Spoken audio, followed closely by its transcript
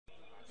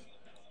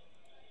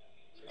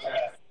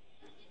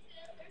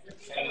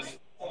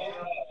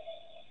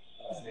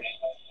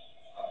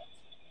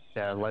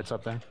Yeah, lights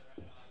up there.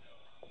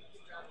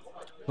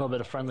 A little bit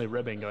of friendly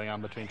ribbing going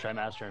on between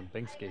TriMaster and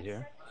Binski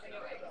here.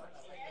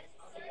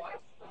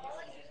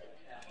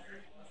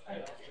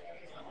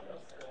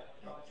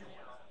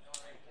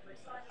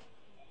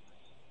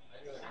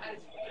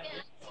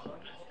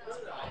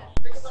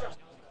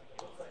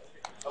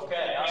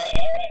 Okay, all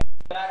right.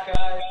 Back,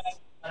 guys.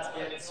 Let's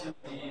get into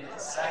the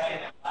second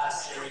and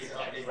last series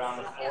of the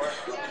round of four.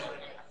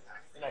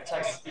 In our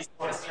Texas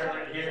Esports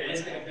tournament here, it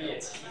is going to be a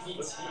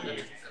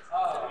TBT.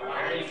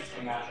 Very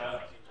interesting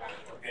matchup.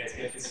 Okay, let's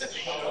get this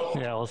show.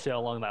 Yeah, we'll see how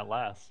long that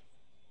lasts.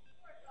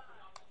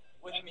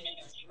 With me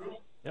is Drew.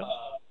 Yep. You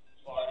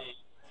are a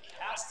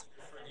caster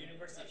for the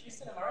University of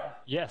Houston, am I right?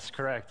 Yes,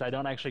 correct. I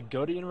don't actually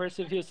go to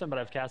University of Houston, but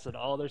I've casted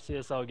all their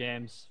CSL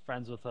games,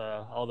 friends with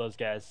all those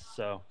guys,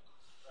 so.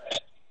 Right.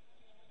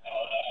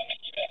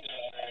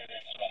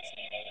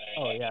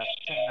 Oh, yeah.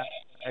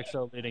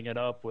 EXO leading it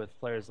up with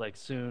players like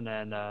Soon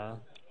and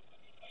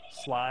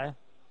Sly.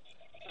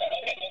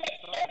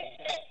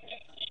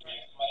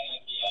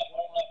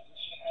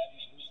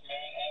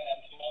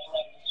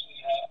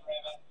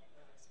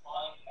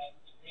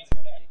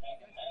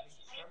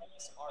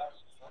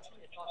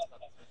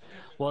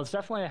 Well, it's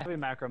definitely a heavy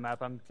macro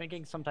map. I'm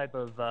thinking some type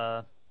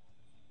of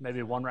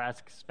maybe one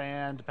RAS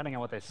expand, depending on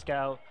what they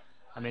scout.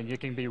 I mean, you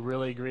can be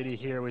really greedy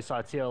here. We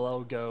saw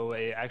TLO go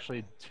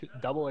actually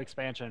double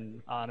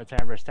expansion on a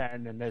 10 versus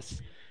 10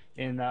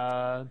 in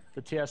the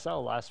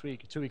TSL last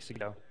week, 2 weeks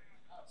ago.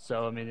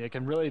 So, I mean, it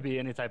can really be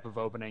any type of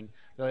opening.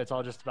 Really, it's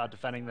all just about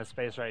defending this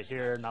space right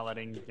here, not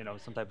letting,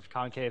 some type of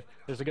concave.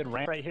 There's a good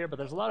ramp right here, but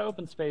there's a lot of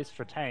open space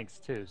for tanks,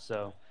 too.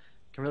 So,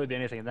 it can really be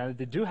anything. And then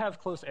they do have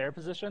close air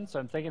position, so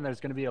I'm thinking there's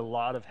going to be a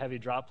lot of heavy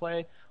drop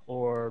play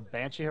or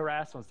Banshee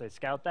harass once they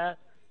scout that.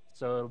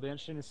 So, it'll be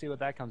interesting to see what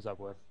that comes up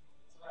with.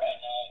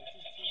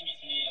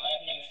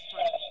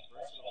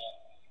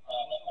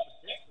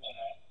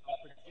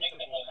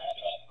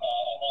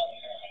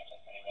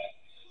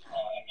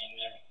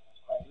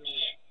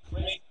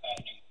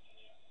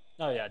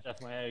 Oh yeah,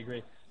 definitely, I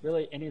agree.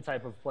 Really, any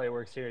type of play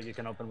works here. You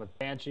can open with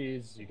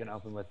Banshees, you can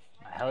open with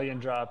a Hellion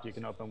drop, you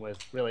can open with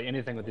really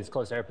anything with these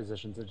close air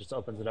positions. It just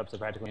opens it up to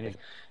practically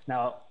anything.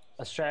 Now,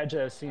 a strategy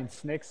I've seen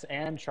Snicks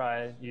and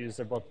Tri use,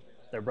 they're both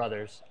their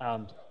brothers.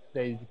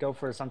 They go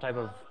for some type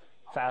of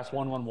fast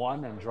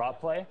 1-1-1 and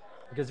drop play,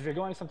 because if you're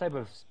going some type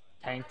of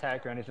tank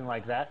tech or anything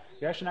like that,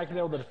 you're actually not going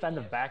to be able to defend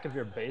the back of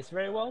your base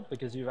very well,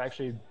 because you've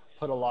actually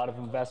put a lot of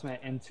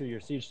investment into your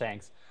siege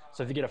tanks.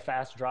 So if you get a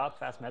fast drop,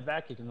 fast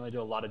medvac, you can really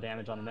do a lot of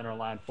damage on the mineral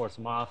line, force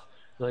them off,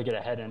 really get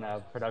ahead in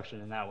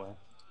production in that way.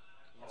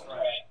 That's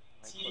right.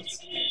 TBT does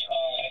seem like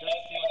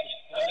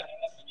it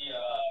doesn't be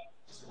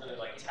just a really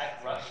like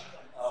tech rush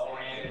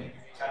oriented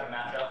kind of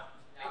matchup.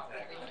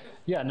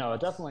 Yeah, no, it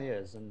definitely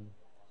is, and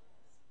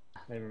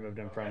they removed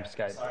him from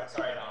Skype.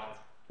 Sorry, Donald.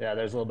 Yeah,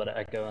 there's a little bit of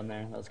echo in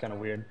there. That was kind of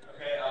weird.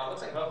 Okay,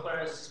 looks like both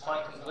players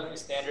playing completely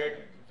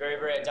standard, very,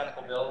 very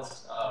identical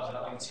builds,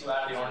 nothing too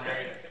out of the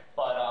ordinary.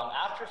 But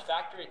after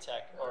Factory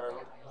Tech,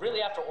 or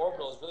really after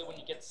Orbital, is really when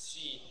you get to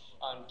see,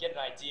 get an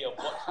idea of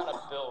what kind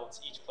of builds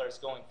each player is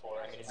going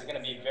for. I mean, is it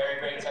going to be very,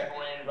 very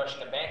tech-oriented,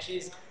 rushing the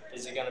Banshees?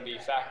 Is it going to be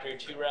Factory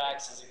 2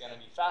 racks? Is it going to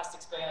be fast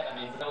expand? I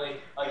mean, really,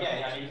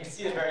 again, you can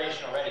see the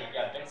variation already. You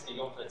got Binski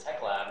going for the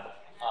tech lab.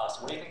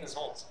 So what do you think this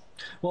holds?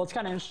 Well, it's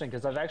kind of interesting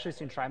because I've actually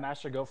seen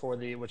TriMaster go for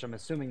which I'm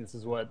assuming this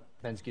is what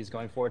Bensky's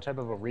going for, type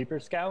of a Reaper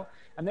Scout.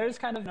 And there's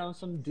kind of,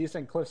 some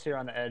decent cliffs here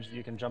on the edge that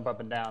you can jump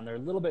up and down. They're a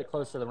little bit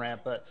close to the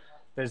ramp, but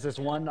there's this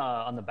one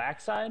on the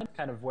backside,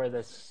 kind of where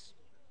this,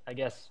 I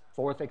guess,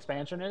 fourth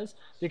expansion is.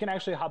 You can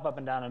actually hop up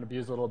and down and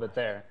abuse a little bit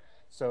there.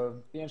 So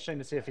it'd be interesting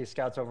to see if he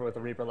scouts over with a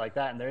Reaper like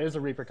that. And there is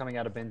a Reaper coming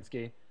out of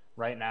Binsky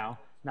right now.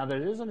 Now,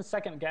 there isn't a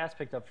second gas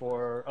picked up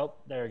for, oh,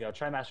 there we go.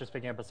 TriMaster's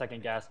picking up a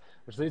second gas,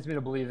 which leads me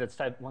to believe it's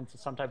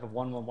some type of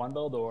 1-1-1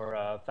 build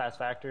or fast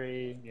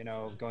factory,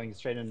 going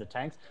straight into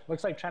tanks.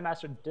 Looks like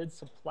TriMaster did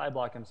supply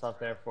block himself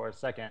there for a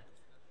second.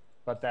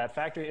 But that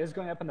factory is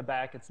going up in the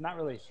back. It's not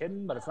really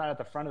hidden, but it's not at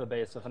the front of the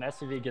base. So if an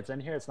SCV gets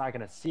in here, it's not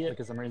going to see it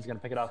because the Marine's going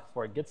to pick it off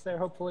before it gets there,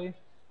 hopefully.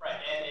 Right,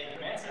 and a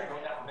command center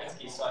going down from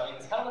Binski. So, I mean,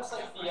 it kind of looks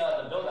like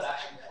the build that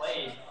actually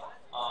played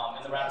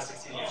in the round of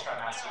 16 against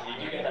TriMaster. You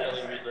do get that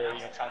early read there,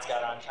 trying to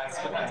scout around, trying to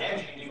see what kind of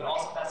damage you can do, but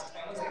also fast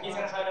expand. Looks like he's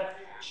going to try to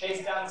chase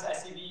down this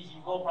SCV. He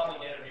will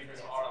probably get it. Reapers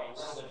are a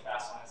little bit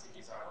faster than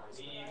SCVs are, I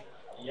believe.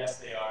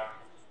 Yes, they are.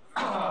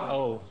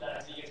 Oh.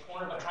 That SCV gets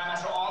cornered, but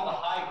TriMaster on the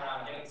high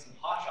ground, getting some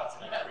pot shots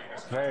in that Reaper.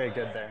 Very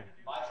good there.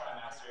 By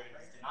TriMaster,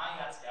 he's denying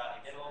that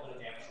scout. They get a little bit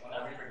of damage. When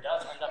that Reaper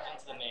does end up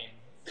into the main,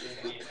 he's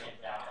going to get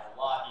taken down a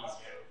lot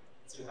easier.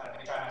 So kind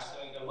of think TriMaster's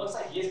doing. It looks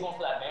like he is going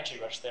for that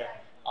Banshee rush there.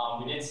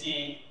 We did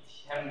see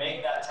him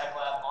make that tech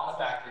lab on the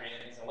factory,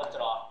 and he's going to lift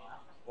it off,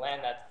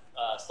 land that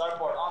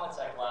starport on the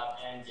tech lab,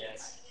 and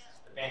gets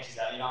the Banshees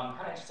out. I'm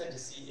kind of interested to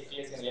see if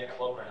he is going to get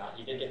cloak or not.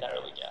 He did get that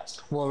early gas.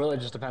 Well, it really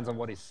just depends on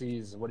what he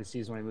sees when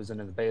he moves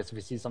into the base. If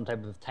he sees some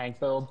type of tank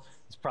build,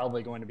 it's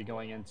probably going to be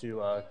going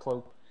into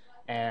cloak.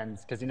 and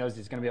because he knows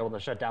he's going to be able to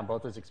shut down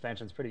both his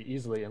expansions pretty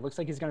easily. It looks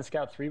like he's going to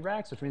scout 3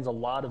 racks, which means a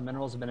lot of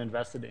minerals have been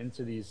invested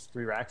into these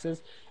 3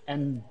 raxes.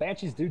 And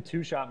Banshees do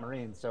 2-shot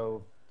Marines,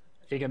 so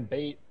if he can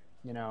bait,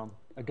 you know,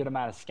 a good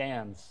amount of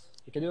scans,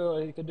 he could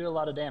do a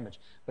lot of damage.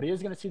 But he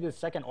is going to see this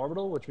second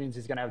orbital, which means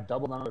he's going to have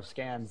double the number of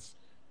scans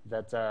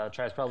that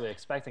Tri's probably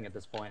expecting at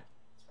this point.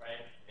 That's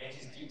right.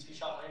 Banshees do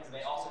 2-shot Marines, and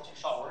they also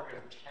 2-shot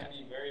workers, which can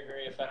be very,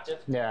 very effective.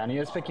 Yeah, and he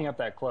is picking up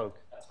that cloak.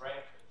 That's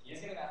right. He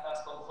is getting that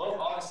fast cloak. Cloak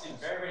obviously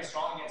very, very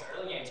strong against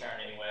early game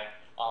turn anyway.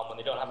 When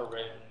they don't have a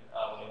Raven,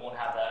 when they won't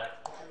have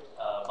that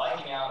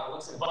Viking out, it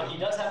looks like, but he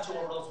does have 2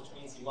 orbitals, which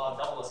means he will have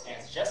double the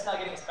scans. Just not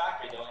getting his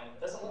factory though, and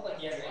it doesn't look like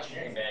he has an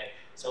engineering bay.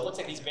 So it looks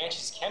like these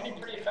Banshees can be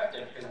pretty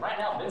effective because right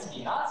now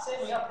Binski not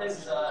saving up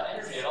his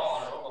energy at all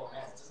on his orbital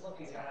commands. It doesn't look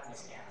like he's gonna have any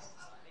scans.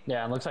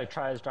 Yeah, and looks like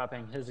Tri is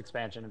dropping his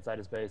expansion inside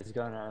his base. He's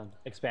going to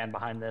expand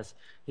behind this.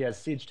 He has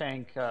a siege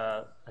tank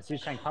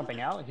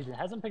pumping out. He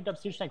hasn't picked up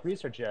siege tank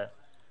research yet.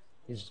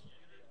 He's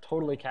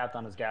totally capped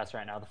on his gas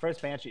right now. The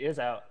first Banshee is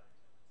out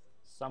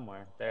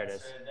somewhere. There it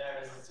is.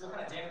 There it is. Let's see what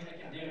kind of damage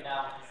we can do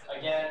now.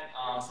 Again,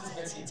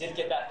 since Binski did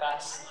get that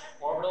fast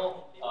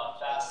orbital,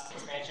 fast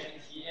expansion,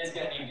 he is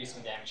going to need to do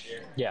some damage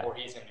here. Yeah. Or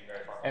he's going to be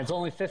very far. And it's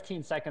only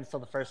 15 seconds till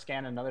the first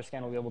scan. Another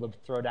scan will be able to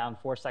throw down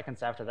 4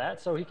 seconds after that.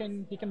 So he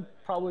can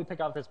probably pick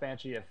off this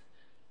Banshee if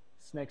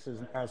Snicks is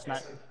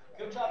not.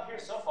 Good job here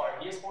so far.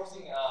 He is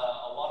forcing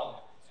a lot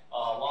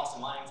of loss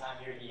of mining time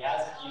here. He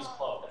hasn't used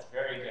Cloak. That's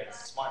very good.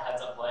 It's a smart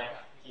heads-up play.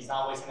 He's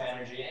not wasting the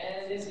energy.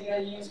 And is he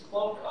going to use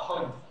Cloak?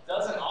 Oh,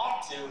 doesn't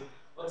opt to.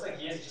 Looks like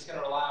he is just going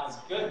to rely on his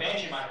good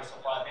Banshee micro so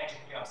far. Banshee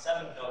picking up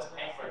 7 kills,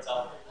 paying for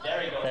itself.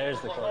 There he goes. There's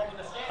the Cloak.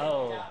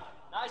 Oh.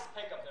 Nice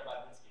pickup there by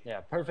Binski.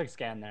 Yeah, perfect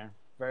scan there.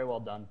 Very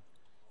well done.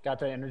 Got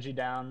the energy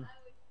down.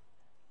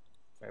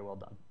 Very well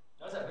done.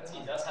 Notice that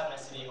Binski does have an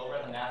SCD over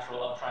in the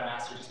natural of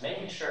TriMaster, just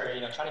making sure,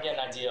 trying to get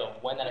an idea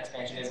of when that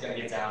expansion is going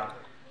to get down.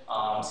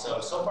 So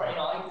far, I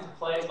like these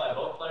plays by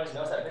both players.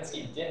 Notice that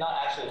Binski did not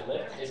actually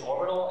lift his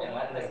orbital and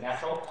land his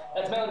natural.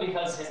 That's mainly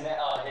because his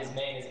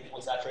main isn't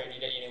fully saturated.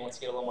 He wants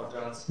to get a little more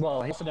drones.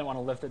 Well, he also didn't want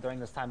to lift it during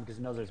this time because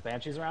he knows there's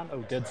Banshees around.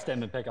 Oh, good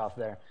stim and pick off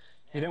there.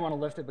 He didn't want to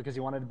lift it because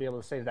he wanted to be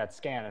able to save that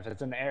scan. If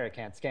it's in the air, it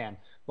can't scan.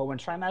 But when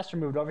TriMaster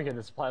moved over here,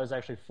 the supply was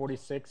actually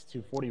 46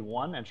 to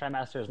 41, and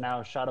TriMaster has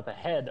now shot up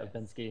ahead of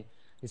Binski.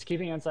 He's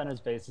keeping him inside his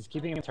base. He's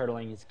keeping him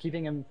turtling.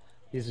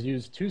 He's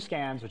used 2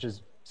 scans, which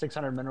is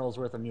 600 minerals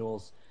worth of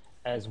mules,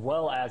 as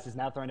well as he's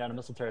now throwing down a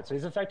missile turret. So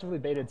he's effectively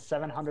baited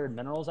 700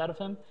 minerals out of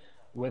him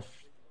with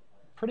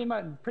pretty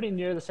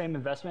near the same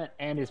investment,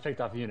 and he's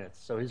picked off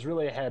units. So he's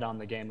really ahead on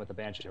the game with the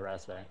Banshee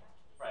harass there.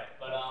 Right,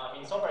 but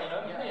so far,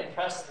 I'm really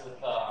impressed with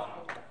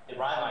the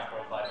Ryan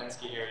micro by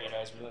Binski here.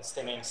 He's really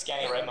stimming,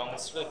 scanning the right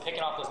moments, really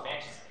picking off those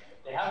Banshees.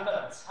 They haven't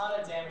done a ton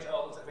of damage.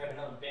 Oh, it looks like we have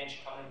another Banshee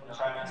coming in from the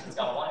TriMaster. He's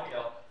got 1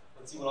 kill.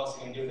 Let's see what else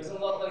he can do. It doesn't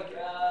look like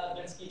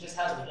Binski just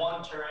has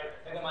 1 turret.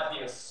 I think there might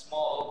be a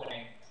small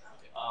opening.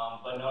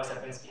 But notice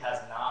that Binski has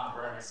not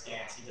burned his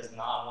scans. He does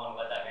not want to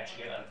let that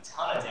Banshee get a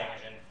ton of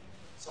damage in.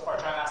 So far,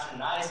 TriMaster,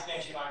 nice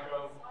Banshee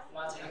micro,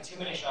 not taking too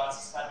many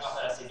shots, sniping off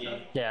that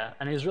SCD. Yeah,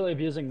 and he's really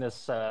abusing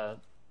this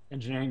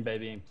engineering bay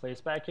being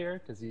placed back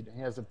here because he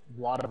has a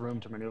lot of room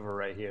to maneuver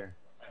right here.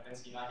 Right,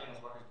 Binski not getting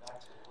his workers back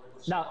to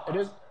it. Now,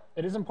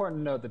 it is important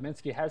to note that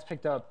Binski has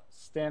picked up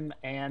Stim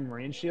and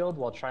Marine Shield,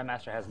 while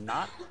TriMaster has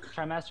not.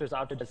 TriMaster has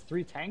opted as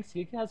 3 tanks.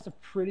 He has a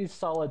pretty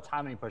solid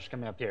timing push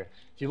coming up here.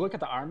 If you look at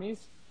the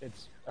armies,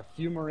 it's a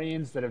few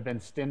Marines that have been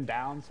stimmed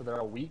down, so they're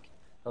all weak.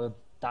 They'll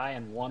die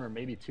in 1 or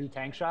maybe 2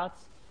 tank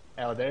shots.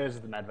 Oh, there's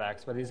the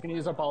medvacs, but he's going to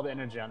use up all the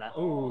energy on that.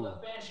 Ooh.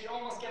 The Banshee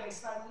almost getting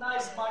sniped.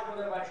 Nice micro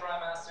there by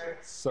TriMaster.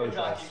 So good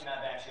job keeping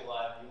that Banshee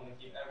alive. You want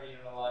to keep every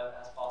unit alive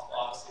as possible.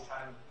 Obviously,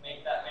 trying to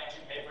make that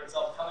Banshee pay for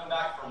itself. Coming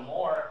back for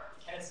more.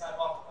 Can it snipe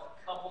off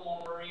a couple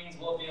more Marines?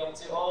 We'll be able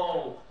to.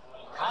 Oh,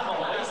 kind of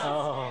a waste.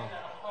 Oh.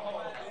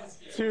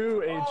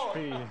 2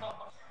 HP.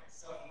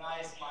 So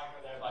nice micro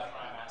there by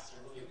TriMaster.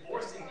 Really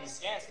forcing these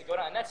scans to go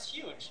down. And that's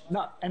huge.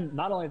 And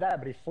not only that,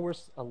 but he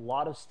forced a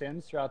lot of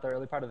stims throughout the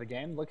early part of the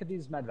game. Look at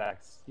these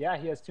medvacs. Yeah,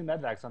 he has 2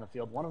 medvacs on the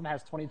field. One of them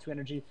has 22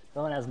 energy, the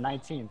other one has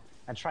 19.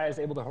 And Tri is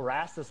able to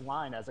harass this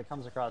line as it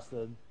comes across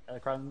the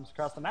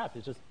map.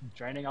 He's just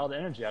draining all the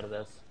energy out of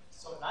this.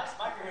 So nice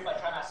micro here by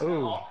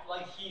TriMaster.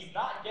 Like, he's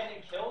not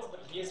getting kills,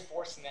 but he is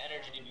forcing the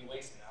energy to be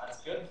wasted. Now,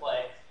 that's good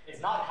play.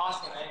 It's not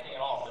costing him anything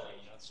at all, really.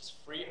 It's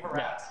just free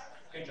harass.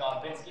 Yeah. Good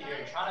job, Binski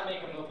here. Trying to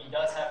make a move. He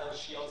does have those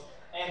shields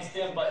and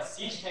stim, but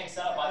siege tank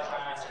set up by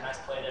TriMaster. Nice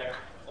play there.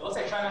 It looks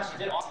like TriMaster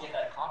did also get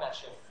that combat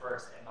shield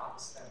first and not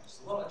the stim, which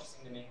is a little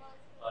interesting to me.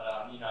 But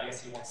I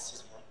guess he wants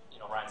his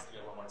Ryan's to be a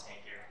little more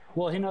tankier.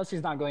 Well, he knows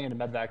he's not going into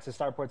medvacs. His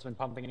starport's been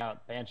pumping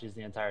out Banshees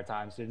the entire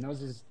time, so he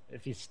knows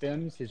if he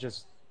stims, he's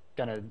just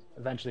gonna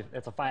eventually.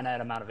 It's a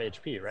finite amount of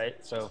HP, right?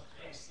 So.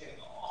 He's getting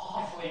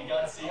awfully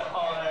gutsy.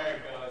 Oh, there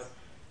it goes.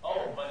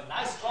 Oh, but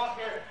nice drop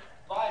here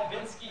by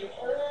Binski.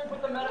 Oh,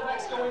 but the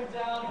medevacs going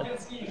down.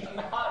 Binski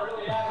not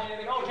really having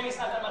anything. Oh, can he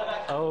snap that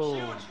medevac? Oh.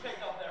 Huge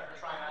pick up there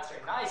for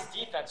TriMaster. Nice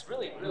defense.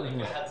 Really, really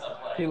good heads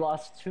up play. He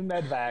lost 2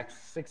 medvacs,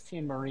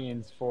 16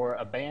 Marines for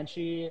a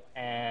Banshee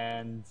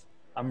and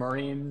A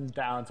Marine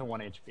down to 1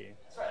 HP.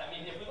 That's right. I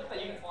mean, if we look at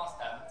the unit loss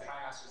tab,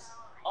 TriMaster's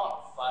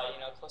up by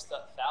close to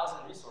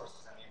 1,000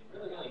 resources. I mean,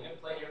 really good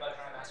play here by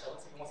TriMaster.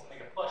 Looks like he wants to make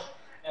a push.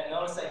 And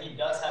notice that he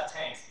does have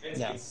tanks.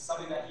 Binski is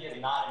something that he has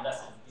not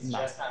invested in. He's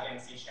just not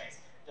getting siege tanks.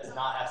 Does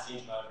not have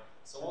siege mode.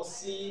 So we'll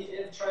see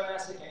if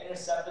TriMaster can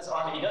intercept this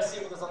army. He does see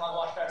it with his unlock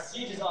watchcraft.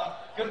 Siege is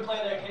up. Good play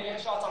there. Can he get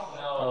shots off?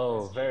 No.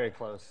 Oh, very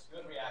close.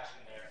 Good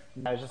reaction there.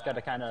 I just got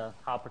to kind of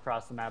hop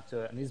across the map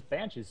to it. And these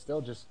Banshees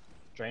still just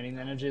draining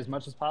the energy as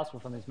much as possible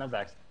from these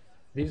medvacs.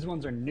 These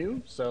ones are new,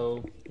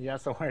 so he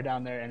has to wear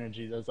down their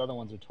energy. Those other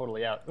ones are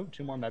totally out. Ooh,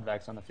 2 more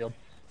medvacs on the field.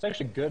 It's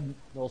actually a good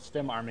little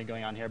stim army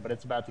going on here, but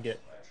it's about to get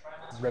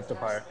ripped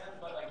apart.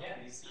 But again,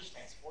 these siege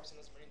tanks forcing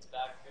those Marines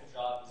back. Good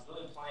job. He's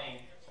really playing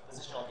a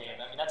positional game.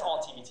 I mean, that's all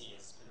TBT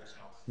is,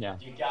 positional. Yeah.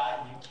 You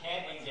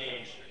can't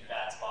engage in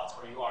bad spots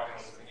where you are going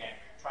to lose the game.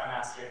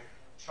 TriMaster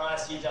trying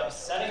to siege up,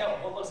 setting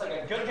up what looks like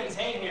a good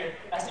contain here.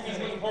 SCP's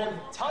being pulled,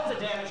 tons of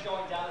damage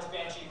going down. This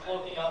Banshee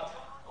cloaking up.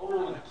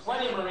 Ooh,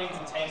 plenty of Marines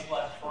and tanks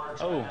left for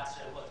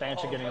TriMaster.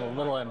 Banshee getting a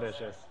little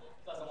ambitious.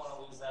 Doesn't want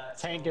to lose that.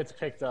 Tank gets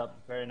picked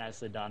up, very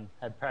nicely done.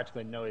 Had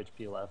practically no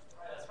HP left.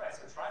 That's right.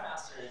 So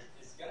TriMaster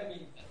is going to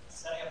be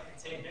setting up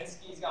to contain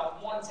Binski. He's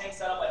got 1 tank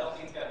set up. I don't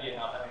think it's going to be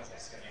enough. I think it's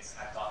just going to be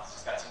snapped off. He's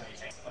just got too many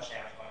tanks, too much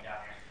damage going down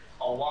here.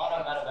 A lot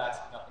of medevacs,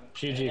 nothing.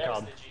 GG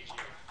called.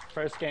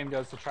 First game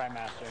goes to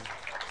TriMaster.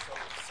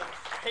 So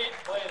great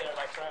play there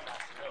by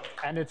TriMaster, really.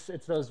 And it's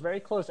those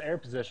very close air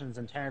positions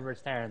in Terran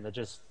vs. Terran that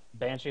just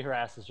Banshee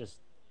harass is just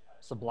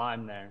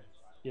sublime there.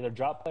 Either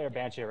drop play or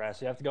Banshee harass.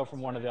 You have to go from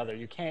one or the other.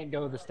 You can't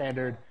go the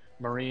standard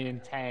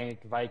Marine,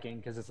 tank, Viking,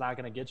 because it's not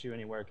going to get you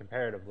anywhere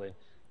comparatively.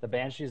 The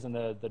Banshees and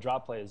the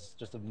drop play is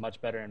just a much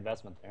better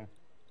investment there.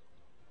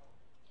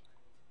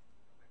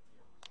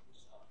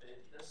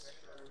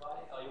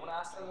 You want to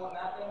ask them what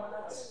map they want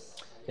us?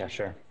 Yeah,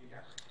 sure.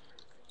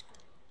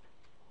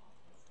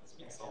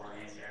 It's a little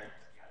easier.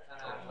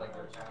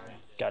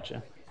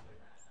 Gotcha.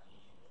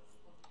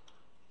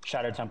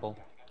 Shattered Temple.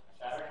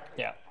 Shattered?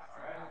 Yeah.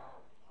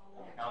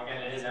 Now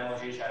again, it is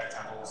MLG Shattered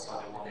Temple, so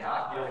they will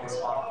not be able to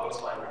spawn close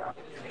by ground.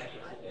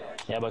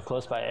 Yeah, but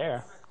close by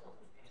air.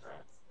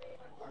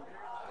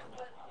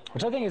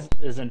 Which I think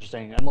is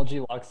interesting.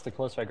 MLG locks the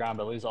close by ground,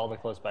 but lose all the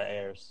close by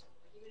airs.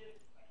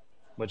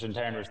 Which in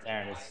Terran vs.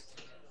 Terran is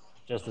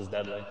just as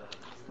deadly.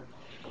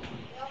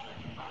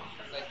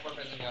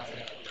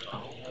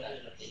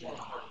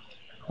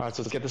 All right,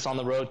 so let's get this on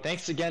the road.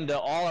 Thanks again to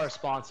all our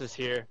sponsors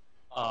here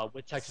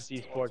with Texas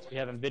Esports. We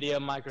have NVIDIA,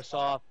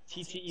 Microsoft,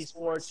 TT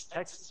Esports,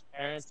 Texas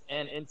Parents,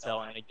 and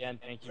Intel. And again,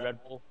 thank you,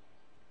 Red Bull,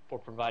 for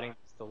providing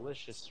these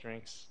delicious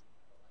drinks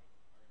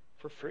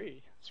for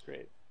free. It's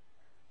great.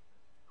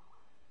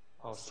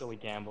 Oh, silly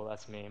gamble.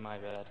 That's me. My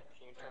bad.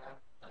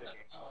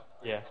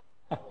 Yeah.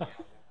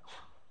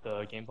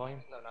 The game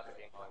volume? No, not the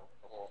game volume.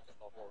 The whole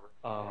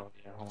Oh,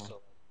 yeah, hold on.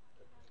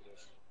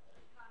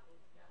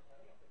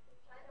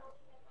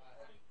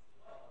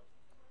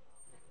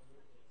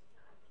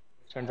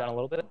 Turn down a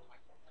little bit.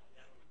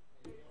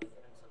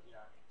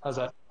 How's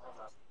that?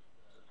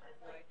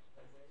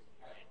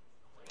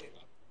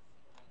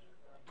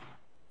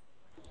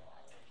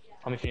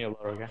 Let me feel it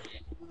lower, okay?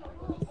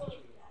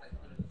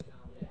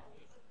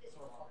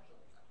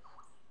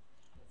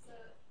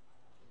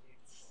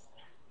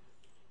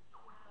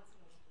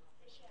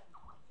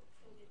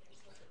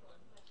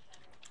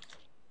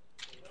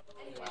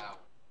 Wow.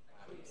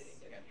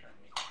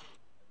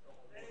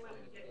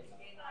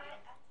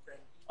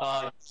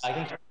 I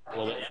can turn it a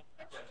little bit.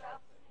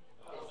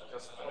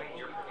 Just when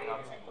you're picking up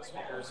the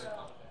speakers,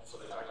 so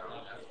they talk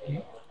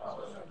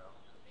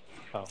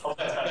Oh. Oh,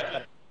 that's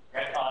better.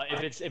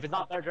 Okay. If it's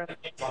not better during the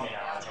game, Let me know.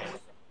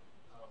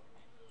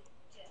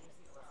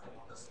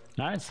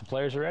 Nice, the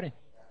players are ready.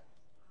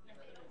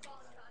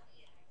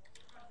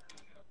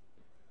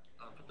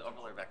 Put the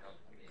overlay back on.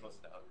 Close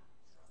it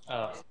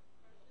out.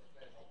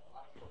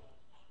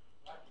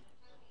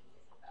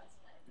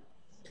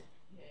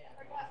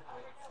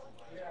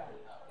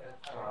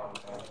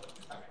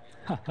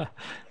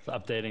 It's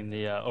updating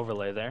the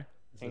overlay there.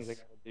 things I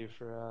gotta do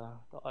for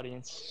the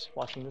audience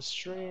watching the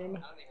stream.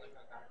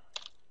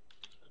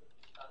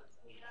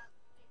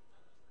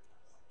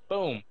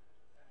 Boom.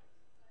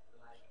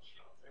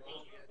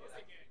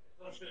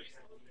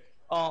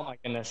 Oh my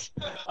goodness.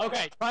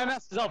 Okay,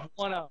 TriMaster's up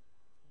 1-0.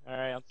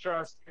 Alright, I'm sure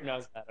our stream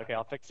knows that. Okay,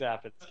 I'll fix it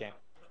after this game.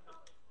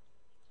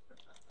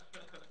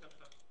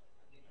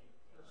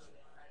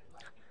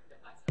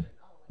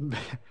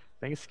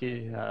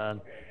 Binski,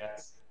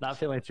 not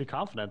feeling too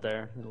confident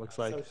there, it looks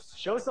like. So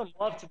show some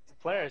love to the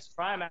players.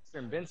 TriMaster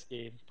and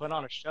Binski put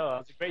on a show. It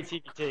was a great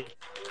TBT.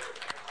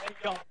 Thank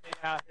you all for being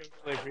out here.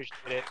 Really appreciate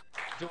it.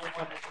 Doing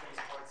wonderful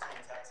sports in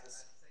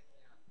Texas.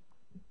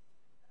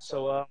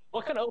 So,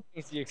 what kind of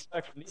openings do you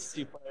expect from these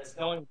two players,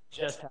 knowing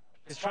just how?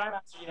 Because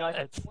TriMaster, you know,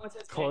 It's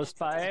close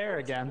by air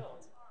again.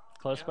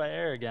 Close by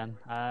air again.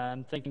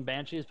 I'm thinking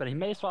Banshees, but he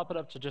may swap it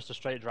up to just a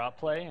straight drop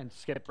play and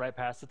skip right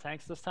past the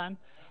tanks this time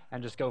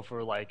and just go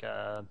for like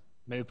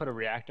maybe put a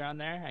reactor on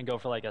there and go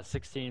for like a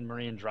 16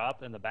 Marine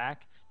drop in the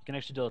back. You can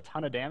actually deal a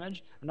ton of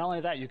damage. And not only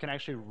that, you can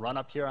actually run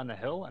up here on the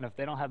hill, and if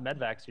they don't have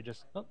medvacs, you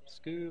just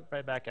scoot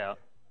right back out.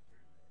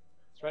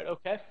 That's right,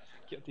 okay.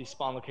 Get these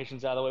spawn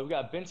locations out of the way. We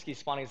got Binski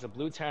spawning as the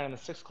blue Terran in the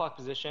 6 o'clock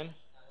position.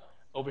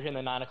 Over here in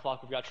the 9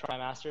 o'clock, we've got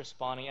TriMaster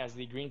spawning as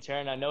the green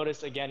Terran. Now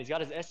notice, again, he's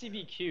got his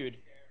SCV queued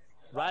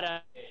right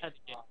at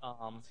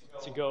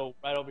to go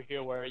right over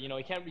here where,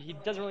 he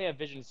doesn't really have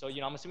vision. So,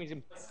 I'm assuming he's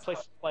going to place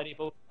supply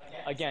depot.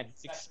 Again,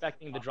 he's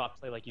expecting the drop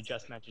play like you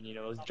just mentioned.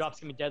 Those drops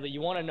can be deadly.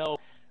 You want to know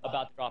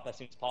about the drop as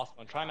soon as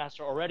possible. And TriMaster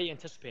already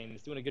anticipating.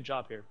 He's doing a good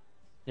job here.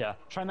 Yeah,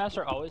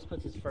 TriMaster always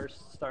puts his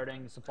first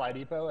starting supply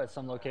depot at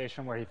some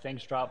location where he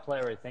thinks drop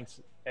play or he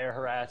thinks air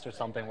harass or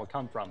something will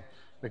come from,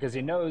 because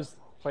he knows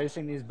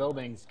placing these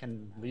buildings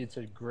can lead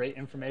to great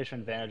information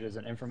advantages,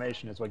 and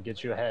information is what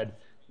gets you ahead.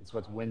 It's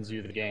what wins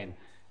you the game.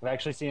 I've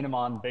actually seen him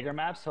on bigger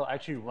maps. He'll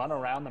actually run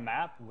around the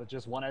map with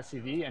just one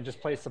SCV and just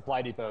place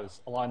supply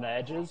depots along the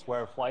edges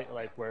where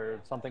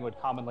where something would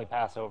commonly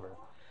pass over.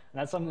 And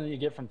that's something that you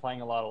get from playing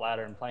a lot of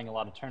ladder and playing a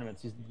lot of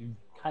tournaments. You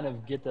kind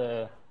of get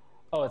the,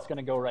 oh, it's going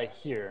to go right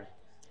here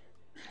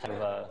kind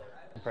of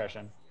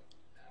impression.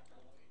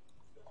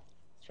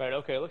 That's right.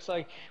 Okay, it looks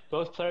like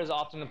both players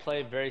opting to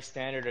play very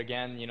standard.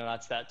 Again,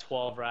 that's that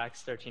 12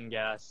 racks, 13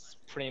 gas.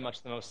 Pretty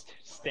much the most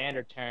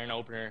standard Terran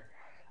opener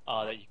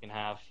that you can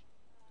have.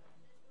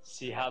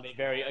 See how they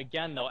vary.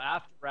 Again, though,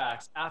 after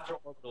racks, after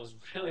orbitals,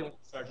 really when you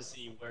start to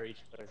see where each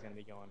player is going to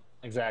be going.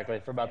 Exactly.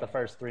 For about the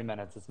first 3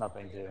 minutes, it's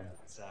nothing to.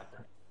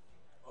 Exactly.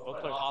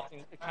 Both players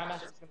opting.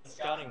 TriMaster is going to be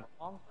scouting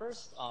long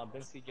first.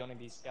 Binski going to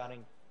be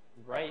scouting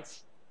right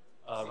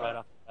off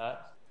the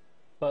bat.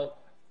 But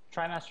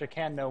TriMaster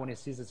can know when he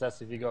sees his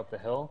SCV go up the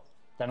hill.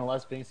 Then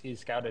unless Binski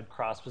scouted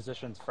cross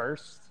positions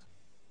first.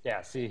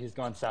 Yeah, see, he's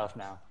going south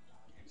now.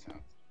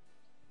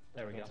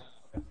 There we go.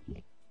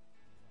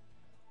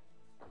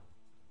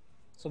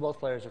 So both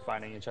players are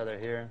finding each other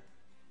here.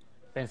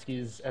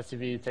 Binski's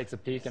SCV takes a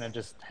peek and it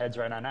just heads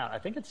right on out. I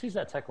think it sees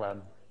that tech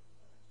lab.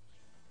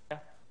 Yeah.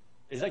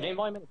 Is that game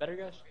volume any better,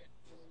 guys?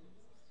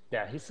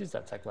 Yeah, he sees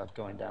that tech lab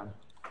going down.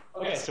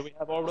 Okay, so we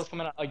have orbitals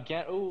coming out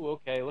again. Ooh,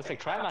 okay. Looks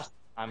like TriMaster.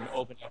 I'm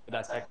opening up for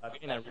that tech lab.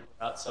 Getting that Reaper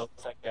out, so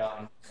it's like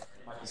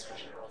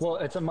well,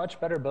 it's a much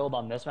better build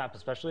on this map,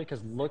 especially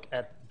because look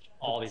at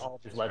all these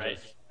ledges. Right?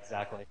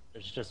 Exactly.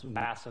 There's just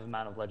massive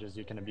amount of ledges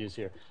you can abuse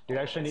here. You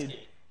actually need.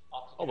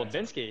 Oh, but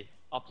Binski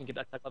opting to get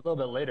that tech lab A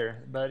little bit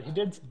later, but he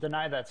did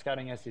deny that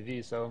scouting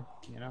SCV, so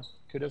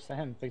kudos to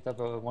him. Picked up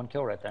a 1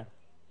 kill right there.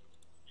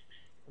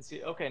 Let's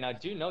see. Okay, now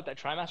do note that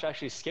TriMaster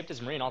actually skipped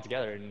his Marine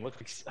altogether, and looked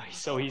like,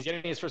 so he's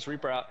getting his first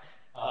Reaper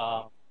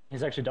out.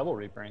 He's actually double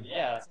reapering.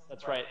 Yeah,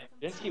 that's right.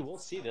 Binski will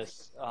see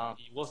this.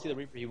 He will see the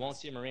Reaper. He won't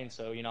see a Marine.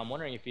 So I'm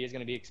wondering if he is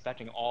going to be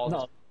expecting all.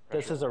 No,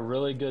 this is a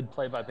really good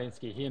play by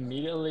Binski. He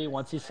immediately,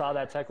 once he saw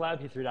that tech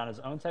lab, he threw down his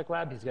own tech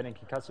lab. He's getting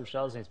concussive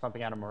shells and he's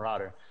pumping out a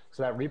Marauder.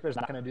 So that Reaper's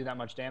not going to do that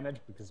much damage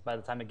because by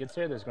the time it gets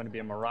here, there's going to be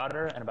a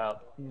Marauder, and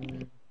about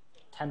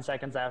 10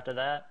 seconds after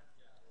that,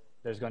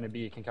 there's going to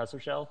be a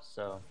concussive shell.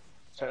 So.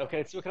 Sorry, okay,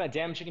 let's see what kind of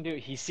damage he can do.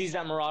 He sees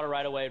that Marauder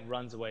right away,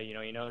 runs away.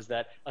 He knows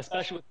that,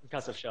 especially with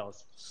concussive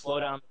shells.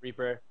 Slow down the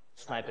Reaper,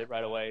 snipe it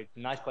right away.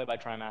 Nice play by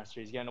TriMaster.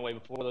 He's getting away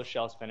before those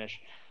shells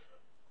finish.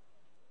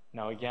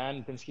 Now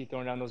again, Binski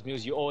throwing down those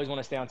mules. You always want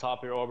to stay on top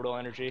of your orbital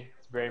energy.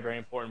 It's very, very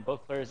important.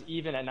 Both players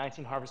even at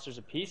 19 harvesters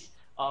apiece.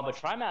 But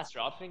TriMaster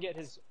opting to get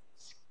his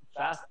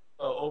fast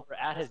over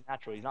at his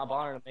natural. He's not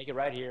bothering to make it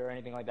right here or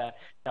anything like that.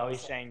 No, he's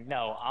saying,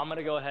 no, I'm going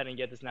to go ahead and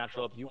get this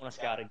natural. If you want to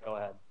scout it, go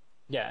ahead.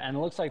 Yeah, and it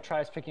looks like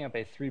Tri's picking up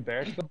a 3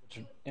 barracks,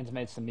 which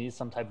intimates to me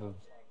some type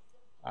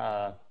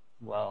of,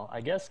 well,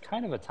 I guess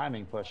kind of a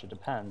timing push. It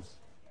depends.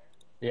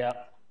 Yeah,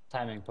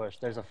 timing push.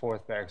 There's a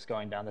 4th barracks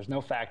going down. There's no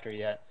factory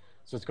yet,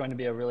 so it's going to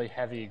be a really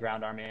heavy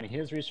ground army. And he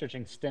is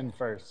researching stim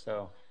first,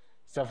 so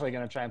he's definitely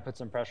going to try and put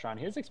some pressure on.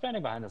 He is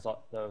expanding behind this,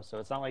 though, so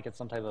it's not like it's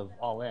some type of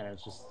all-in.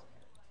 It's just,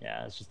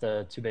 yeah, it's just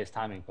a 2-base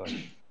timing push.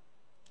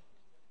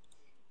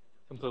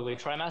 Completely.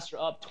 TriMaster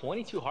up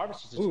 22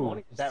 harvesters.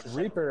 Ooh, that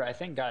Reaper, I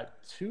think, got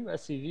 2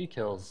 SCV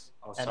kills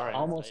and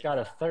almost got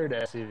a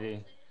 3rd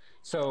SCV.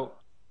 So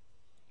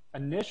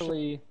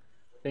initially,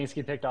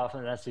 Binski picked off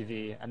an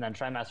SCV, and then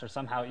TriMaster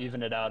somehow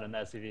evened it out in the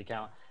SCV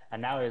count,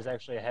 and now he's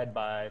actually ahead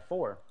by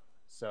 4.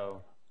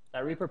 So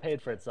that Reaper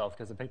paid for itself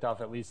because it picked off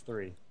at least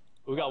 3.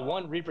 We got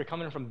 1 Reaper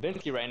coming from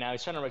Binski right now.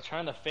 He's trying to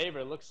return the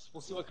favor.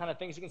 We'll see what kind of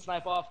things he can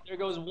snipe off. There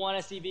goes 1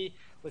 SCV.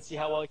 Let's see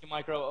how well he can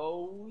micro.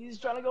 Oh, he's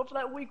trying to go for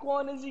that weak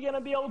one. Is he going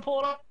to be able to pull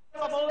it off?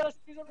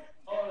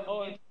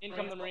 Oh, and in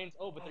come the Marines.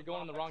 Oh, but they're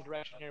going in the wrong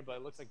direction here. But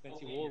it looks like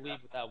Binski will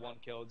leave with that 1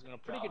 kill. He's doing a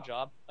pretty good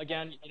job.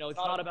 Again, it's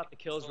not about the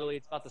kills really.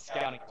 It's about the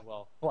scouting as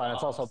well. Well, and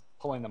it's also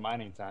pulling the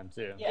mining time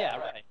too. Yeah,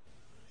 right.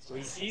 So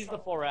he sees the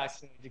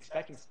 4X and he's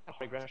expecting some kind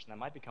of aggression that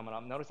might be coming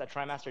up. Notice that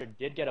TriMaster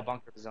did get a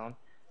bunker of his own.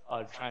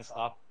 To try and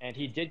stop, and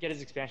he did get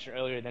his expansion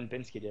earlier than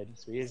Binski did,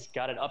 so he's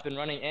got it up and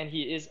running, and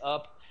he is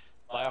up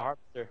by a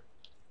harvester.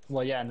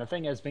 Well, yeah, and the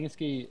thing is,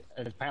 Binski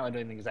is apparently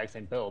doing the exact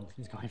same build.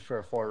 He's going for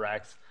a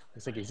 4X.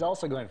 Looks like he's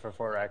also going for a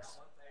 4X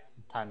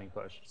timing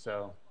push,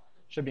 so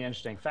should be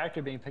interesting.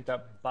 Factory being picked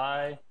up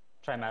by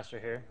TriMaster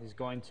here. He's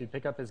going to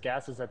pick up his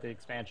gases at the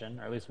expansion,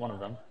 or at least one of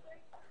them.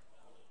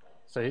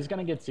 So he's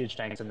going to get siege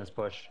tanks in this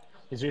push.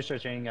 He's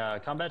researching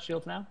combat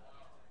shields now.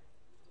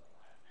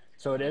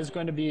 So it is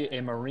going to be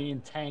a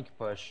marine tank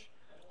push.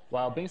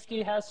 While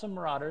binski has some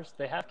marauders,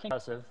 they have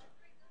concussive.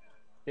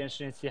 Be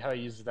interesting to see how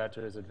he uses that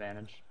to his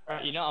advantage.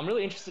 You know, I'm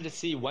really interested to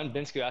see when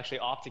Binski will actually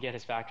opt to get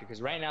his factory,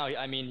 because right now,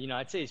 I mean, you know,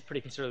 I'd say he's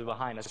pretty considerably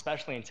behind,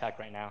 especially in tech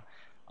right now.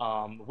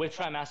 With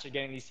TriMaster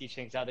getting these siege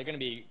tanks out, they're going to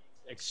be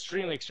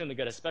extremely, extremely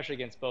good, especially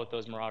against both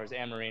those Marauders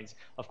and Marines.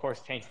 Of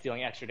course, tanks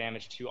dealing extra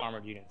damage to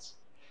armored units.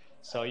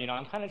 So, you know,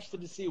 I'm kind of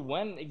interested to see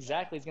when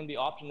exactly he's going to be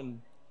opting to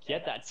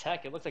get that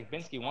tech. It looks like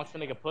Binski wants to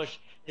make a push.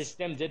 His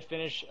stem did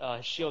finish.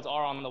 His shields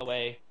are on the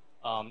way.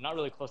 Not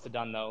really close to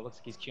done, though. Looks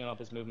like he's queuing up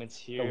his movements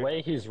here. The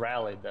way he's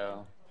rallied,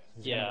 though.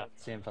 Yeah.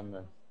 See him from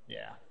the...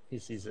 Yeah, he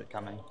sees it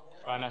coming.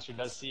 TriMaster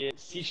does see it.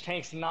 Siege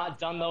tank's not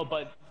done, though,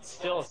 but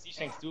still, Siege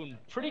tank's doing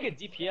pretty good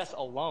DPS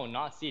alone,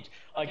 not Siege.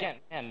 Again,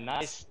 man,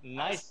 nice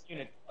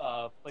unit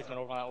placement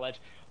over on that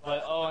ledge.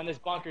 But, oh, and this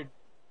bunker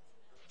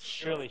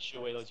surely shoo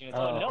away those units.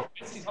 Oh, no,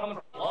 he's coming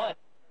for blood.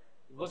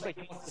 It looks like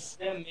he wants to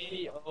stem,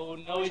 maybe. Oh,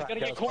 no, he's going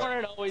to get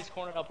cornered. Oh, he's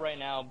cornered up right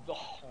now.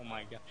 Oh,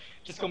 my God.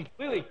 Just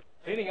completely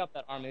cleaning up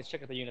that army. Let's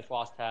check out the units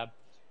lost tab.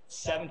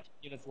 17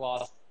 units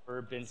lost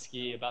for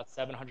Binski, about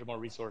 700 more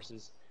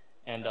resources.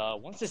 And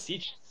once the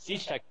siege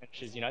tech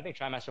finishes, you know, I think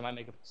TriMaster might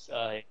make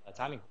a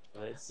timing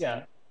for it.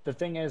 Yeah, the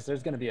thing is,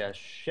 there's going to be a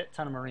shit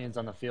ton of Marines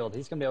on the field.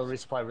 He's going to be able to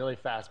resupply really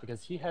fast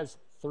because he has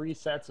 3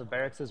 sets of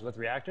barracks with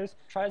reactors.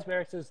 Tri's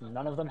barracks,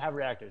 none of them have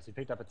reactors. He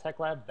picked up a tech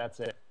lab, that's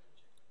it.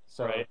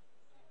 So. Right.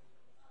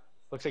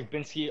 Looks like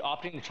Binski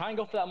opting to try and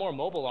go for that more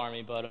mobile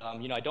army, but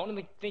you know, I don't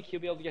really think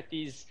he'll be able to get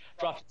these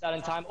drops out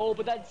in time. Oh,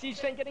 but that siege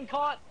tank getting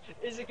caught.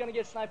 Is it going to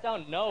get sniped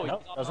down? No.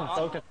 Nope, doesn't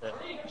focus it.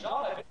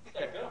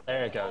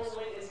 There it goes.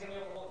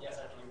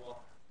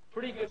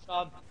 Pretty good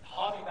job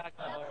hopping back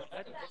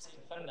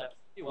on that.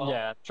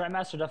 Yeah,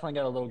 TriMaster definitely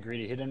got a little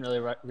greedy. He didn't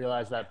really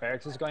realize that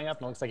barracks was going up,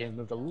 and it looks like he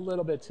moved a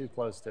little bit too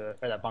close to it.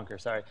 Or that bunker,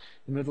 sorry.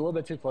 He moved a little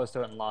bit too close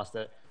to it and lost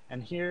it.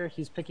 And here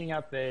he's picking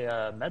up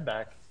a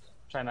medvac.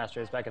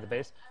 TriMaster is back at the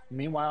base.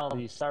 Meanwhile,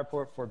 the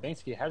starport for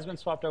Binski has been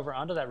swapped over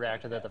onto that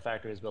reactor that the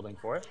factory is building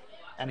for it,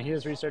 and he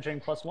is researching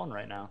 +1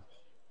 right now.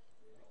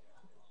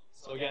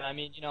 So again, I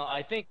mean, you know,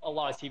 I think a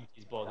lot of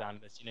TVTs boil down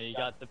to this. You know, you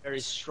got the very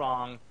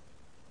strong,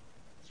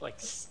 like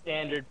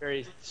standard,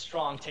 very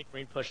strong tank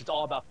marine push. It's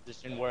all about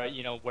position, where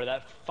you know where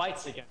that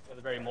fights against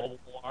the very mobile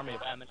army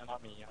of M&M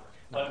army. You know?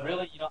 But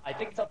really, you know, I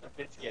think it's up to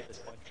Binski at this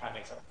point to try and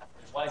make something happen.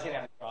 That's why he's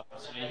getting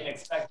drops. You know, you can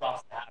expect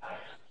drops to happen.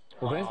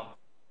 Well,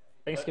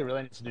 Binski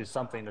really needs to do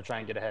something to try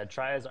and get ahead.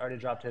 Tri has already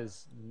dropped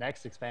his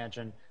next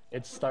expansion.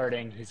 It's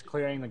starting. He's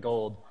clearing the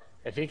gold.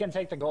 If he can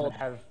take the gold,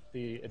 have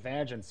the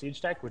advantage in siege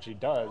tech, which he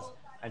does,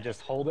 and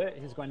just hold it,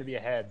 he's going to be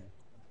ahead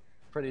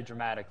pretty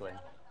dramatically.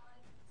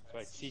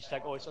 Right, siege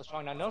tech always so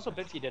strong. Now, notice what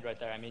Binski did right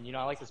there. I mean, you know,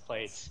 I like this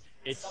play.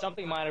 It's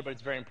something minor, but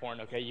it's very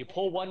important. Okay, you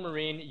pull one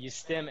Marine, you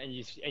stim, and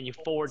you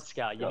forward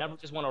scout. You never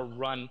just want to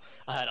run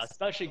ahead,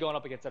 especially going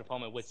up against an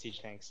opponent with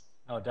siege tanks.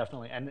 Oh,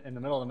 definitely. And in the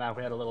middle of the map,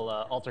 we had a little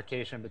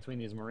altercation between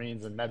these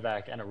Marines and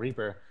medvac and a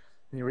Reaper.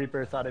 And the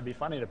Reaper thought it'd be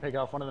funny to pick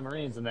off one of the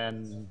Marines and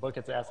then book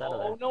its ass out of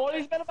there. Oh no,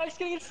 these medvacs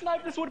getting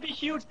sniped. This would be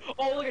huge.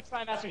 Oh, look at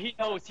TriMaster. He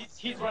knows.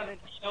 He's running.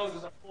 He knows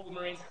there's a full of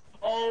Marines.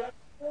 Oh.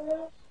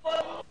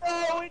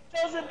 No, it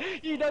doesn't.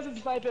 He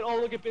doesn't snipe it. Oh,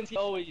 look at Binski.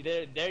 Oh,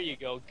 there you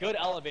go. Good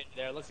elevator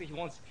there. Looks like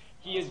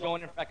he is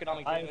going in for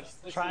economic damage.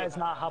 Tri's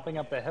not hopping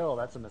up the hill.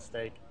 That's a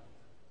mistake.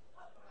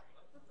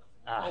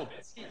 Oh,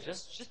 Binski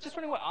just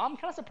running away. I'm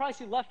kind of surprised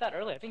he left that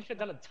early. I think he should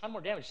have done a ton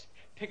more damage,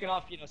 picking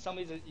off, you know, some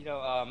of these, you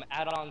know,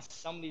 add-ons,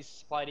 some of these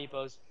supply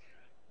depots.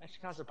 I'm actually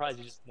kind of surprised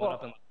he just went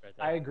up and left right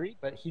there. I agree,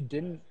 but he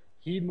didn't.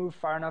 He moved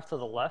far enough to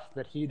the left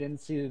that he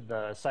didn't see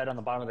the site on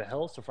the bottom of the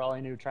hill. So for all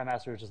he knew,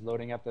 TriMaster was just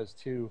loading up those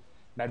 2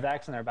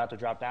 medvacs, and they're about to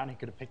drop down. He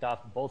could have picked off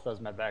both those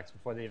medvacs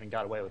before they even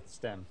got away with the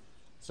stem.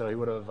 So he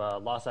would have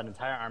lost that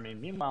entire army.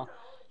 Meanwhile,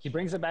 he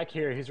brings it back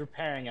here. He's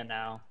repairing it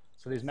now.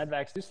 So these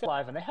medvacs do stay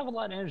alive, and they have a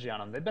lot of energy on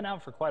them. They've been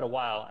out for quite a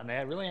while, and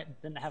they really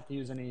didn't have to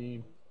use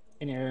any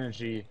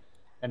energy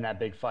in that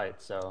big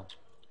fight. So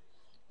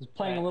he's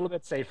playing a little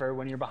bit safer.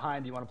 When you're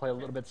behind, you want to play a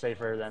little bit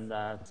safer than,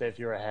 say, if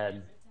you're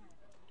ahead.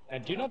 I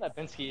do know that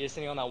Binski is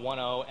sitting on that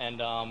 1-0,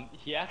 and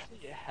he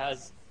actually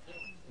has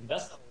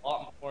invested a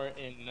lot more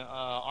in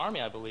army,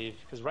 I believe,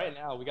 because right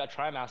now we got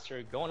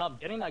TriMaster going up,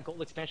 getting that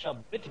gold expansion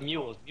up with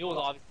mules. Mules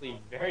obviously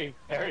very,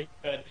 very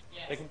good.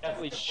 They can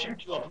definitely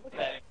shoot you up. Look at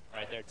that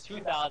right there,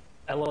 2,000.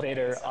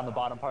 Elevator on the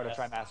bottom part of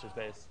TriMaster's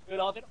base. Good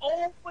elevator.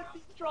 Oh, but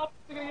these drops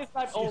are going to get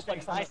sniped. Oh,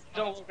 like nice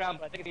on the ground,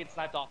 but I think it gets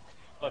sniped off.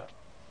 But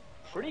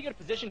pretty good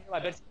position here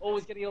by Binski. Oh,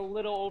 he's getting a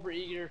little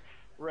over-eager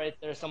right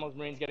there. Some of the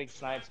Marines getting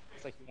sniped.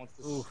 Looks like he wants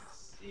to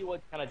see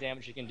what kind of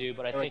damage he can do,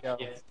 but I think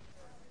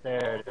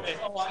there it is.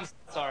 Oh, I'm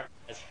sorry.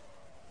 He's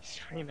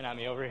screaming at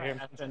me over here.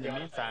 In the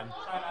meantime,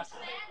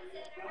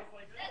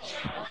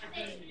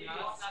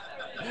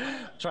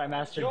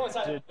 TriMaster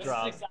did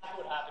drop. This is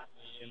exactly what happened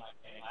to me in my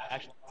game. I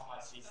actually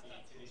lost my CC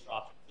to these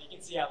drops. You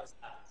can see how this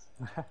happens.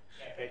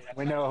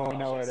 We know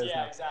where it is Yeah,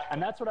 now. exactly.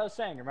 And that's what I was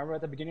saying. Remember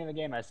at the beginning of the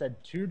game, I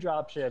said 2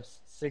 dropships,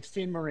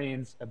 16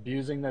 Marines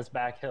abusing this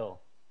back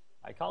hill.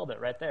 I called it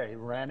right there. He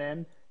ran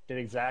in, did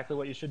exactly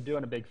what you should do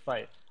in a big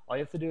fight. All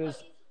you have to do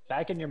is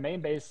back in your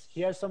main base.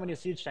 He has so many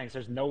siege tanks.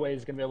 There's no way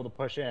he's going to be able to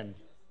push in.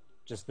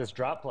 Just this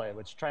drop play,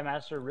 which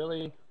TriMaster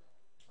really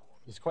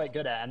is quite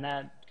good at. And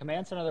that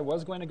command center there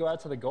was going to go out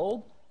to the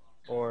gold,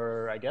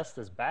 or I guess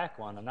this back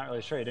one. I'm not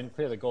really sure. He didn't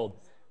clear the gold.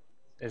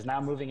 Is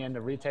now moving in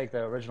to retake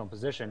the original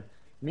position.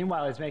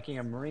 Meanwhile, he's making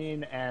a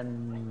Marine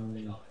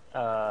and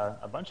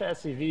a bunch of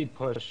SCV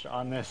push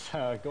on this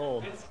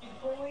gold. It's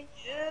going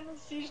in.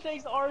 Siege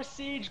tanks are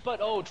siege, but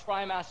oh,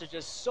 TriMaster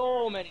just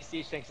so many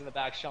siege tanks in the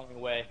back showing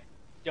away.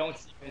 Don't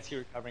see Binski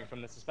recovering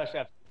from this, especially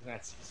after using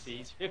that CC.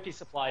 He's 50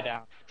 supply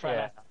down.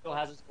 TriMaster still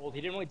has his gold.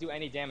 He didn't really do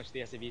any damage to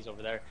the SCVs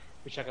over there.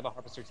 We check out the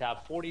Harvester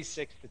tab,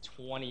 46 to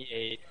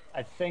 28.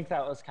 I think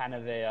that was kind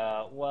of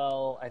a,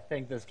 well, I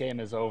think this game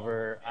is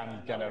over.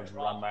 I'm going to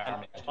run my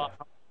army.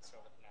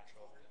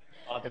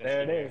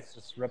 There it is,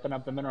 just ripping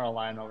up the mineral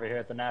line over here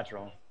at the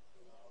natural.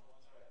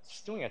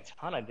 Just doing a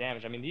ton of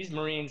damage. I mean, these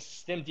Marines,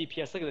 stim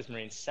DPS, look at this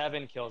Marine,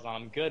 7 kills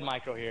on him. Good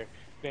micro here.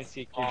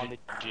 Binski calling the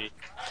GG.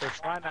 So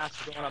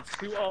TriMaster going up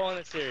 2-0 in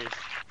the series.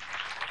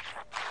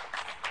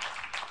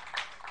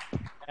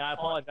 And I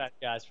apologize,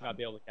 guys, for not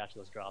being able to catch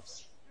those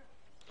drops.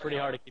 Pretty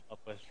hard to keep up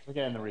with. We're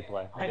getting the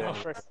replay. I know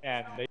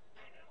firsthand.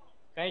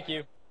 Thank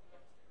you.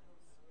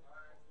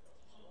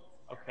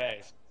 Okay,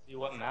 so see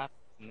what map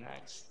is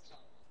next.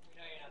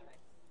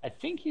 I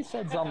think he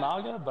said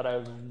Zelnaga, but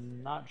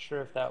I'm not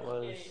sure if that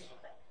was...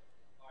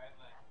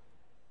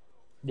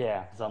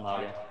 Yeah,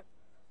 Zelnaga.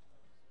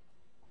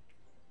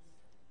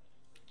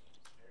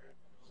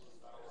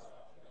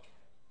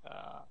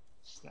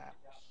 Snap.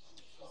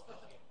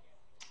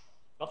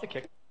 I'll have to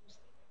kick.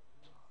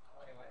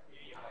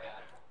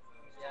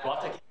 We'll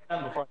have to kick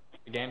them before I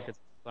kick the game because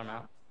I'm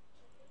out.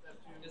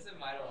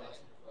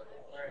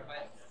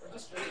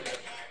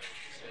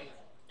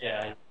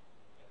 Yeah.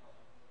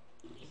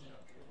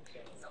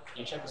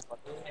 You check this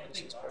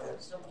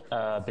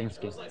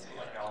Binski.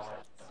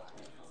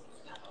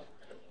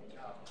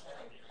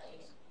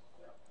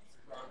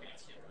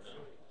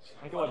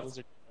 I think what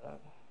Blizzard did that.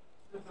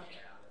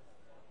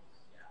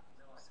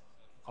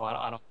 Oh,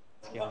 I don't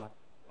scale on that.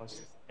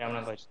 Yeah, I'm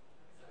gonna play.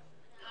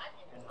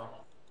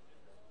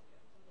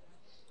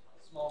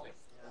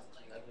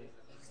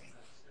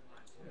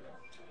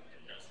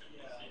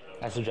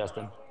 I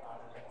suggested.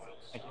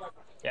 Thank you.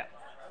 Yeah.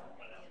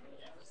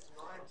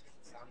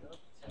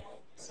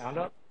 Sound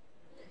up?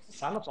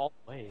 Sound up's all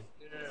the way.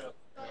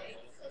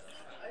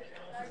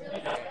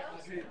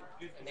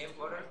 name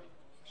order.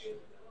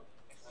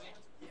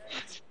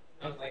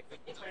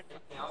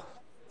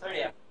 Sorry,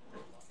 yeah.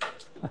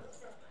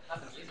 Not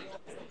the music.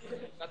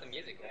 Not the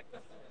music.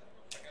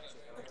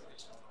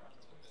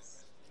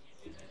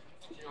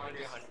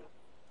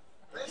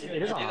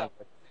 It is on.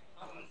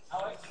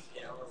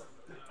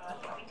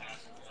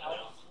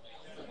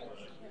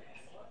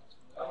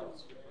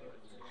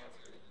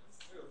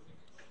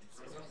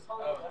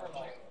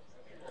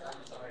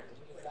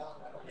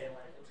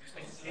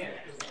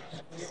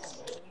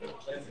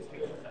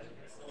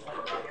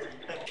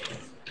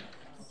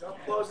 Don't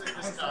close it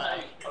this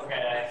time.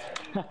 Okay.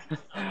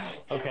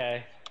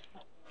 Okay.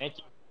 Thank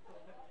you.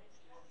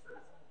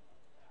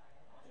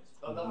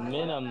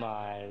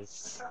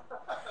 Minimize.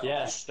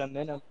 Yes, the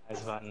minimize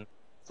button.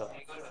 So.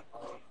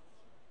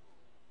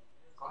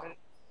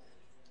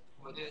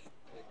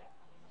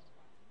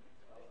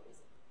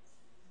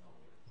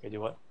 Okay, do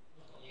what?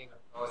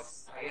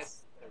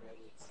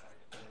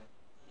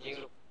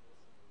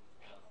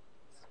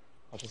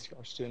 I'll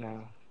just do it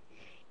now.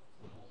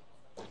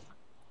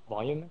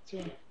 Volume next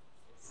year?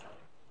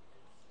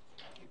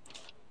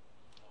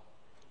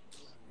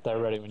 They're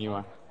ready when you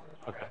are.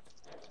 Okay.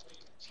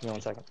 Just give me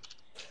 1 second.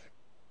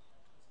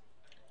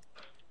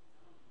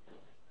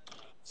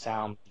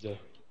 Sound. Wait,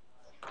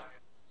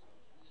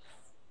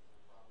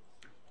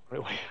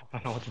 I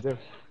don't know what to do.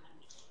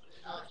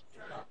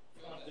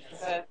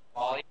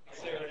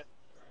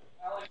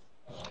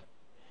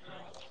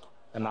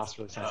 The mouse is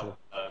really sensitive.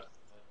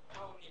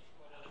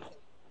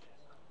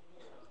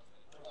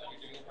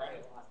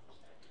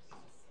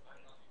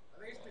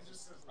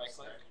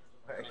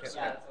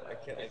 I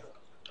can't.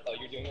 Oh,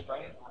 you're doing it,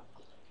 Brian?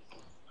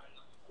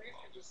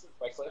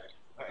 Right click?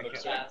 I can't.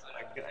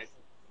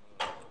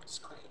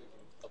 Just click it.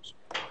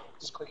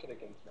 Just click it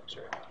again to make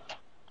sure.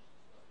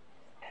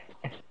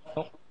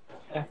 Oh.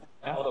 Yeah.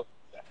 Yeah. Hold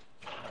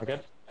We're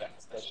good? on.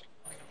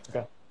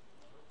 Okay.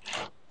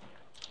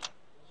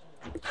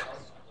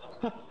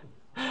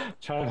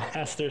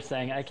 TriMaster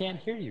saying, I can't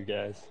hear you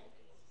guys.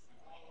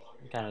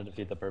 Kind of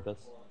defeat the purpose.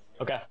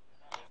 Okay.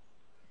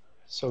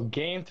 So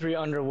game 3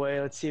 underway.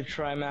 Let's see if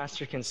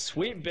TriMaster can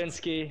sweep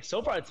Binski.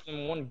 So far, it's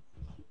been one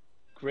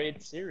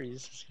great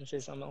series. I was gonna say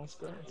something else,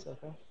 but it's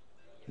okay.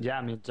 Yeah,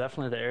 I mean,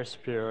 definitely the air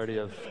superiority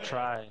of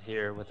Tri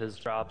here with his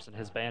drops and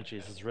his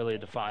Banshees has really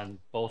defined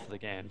both of the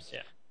games.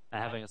 Yeah.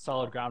 And having a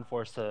solid ground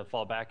force to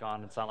fall back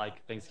on, it's not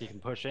like things he can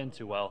push in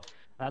too well.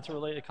 That's what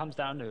really it comes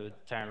down to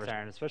Terran versus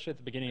Terran, especially at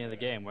the beginning of the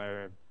game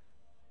where,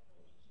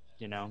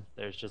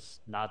 there's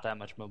just not that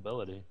much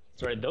mobility.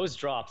 That's right. Those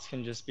drops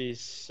can just be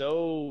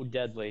so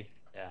deadly.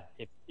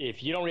 Yeah.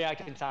 If you don't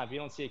react in time, if you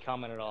don't see it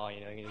coming at all,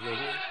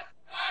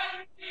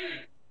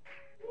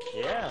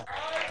 yeah.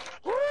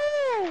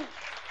 Woo!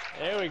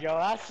 There we go.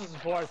 That's the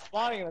support.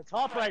 Spawning in the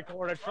top right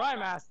corner,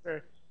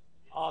 TriMaster.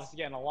 Obviously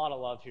getting a lot of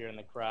love here in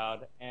the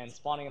crowd. And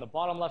spawning in the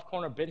bottom left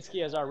corner,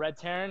 Binski as our red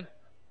Terran.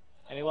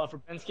 Any love for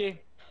Binski?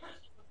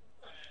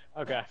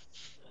 Okay.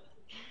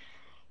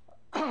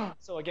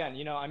 So again,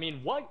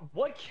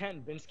 what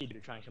can Binski do to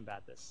try and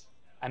combat this?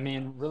 I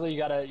mean, really, you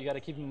gotta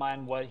keep in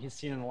mind what he's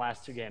seen in the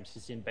last 2 games.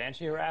 He's seen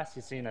Banshee harass,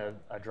 he's seen a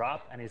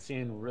drop, and he's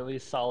seen really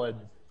solid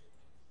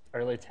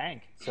early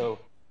tank. So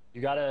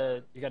you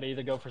gotta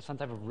either go for some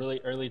type of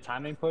really early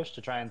timing push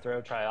to try and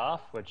try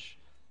off, which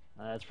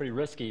it's pretty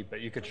risky,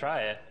 but you could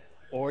try it,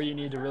 or you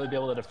need to really be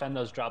able to defend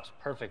those drops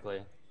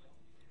perfectly.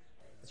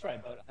 That's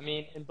right, but I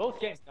mean, in both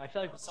games, I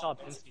feel like we saw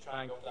Binski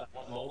trying to go for that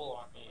more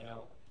mobile army,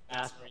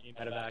 Mass Marine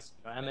medevacs,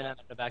 M&M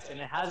medevacs, and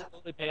it hasn't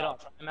really paid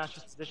off.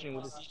 TriMaster's positioning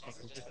with the siege tanks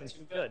has just been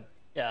too good.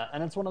 Yeah,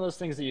 and it's one of those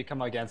things that you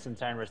come against in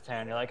Terran vs.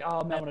 Terran. You're like,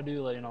 oh man, I want to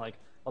do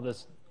all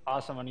this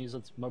awesome. I want to use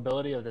its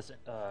mobility of this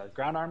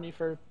ground army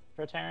for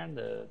Terran,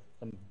 the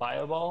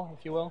bio ball,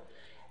 if you will,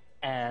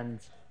 and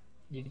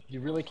you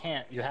really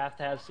can't. You have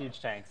to have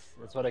siege tanks.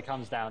 That's what it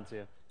comes down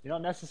to. You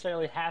don't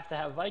necessarily have to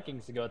have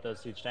Vikings to go at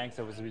those siege tanks,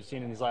 as we've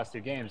seen in these last 2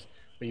 games,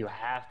 but you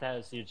have to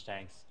have siege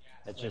tanks.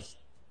 It's just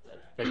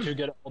they're too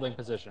good at holding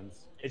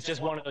positions. It's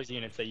just one of those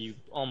units that you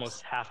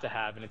almost have to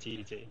have in a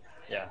TDT.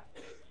 Yeah.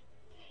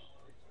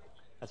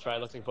 That's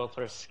right. Looks like both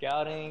players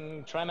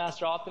scouting.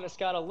 TriMaster opting to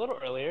scout a little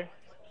earlier,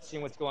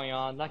 seeing what's going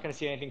on. Not going to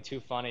see anything too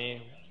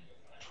funny.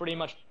 Pretty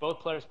much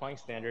both players playing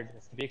standard.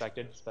 That's to be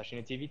expected, especially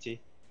in a TVT.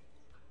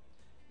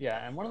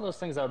 Yeah, and one of those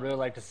things I would really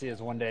like to see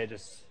is one day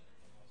just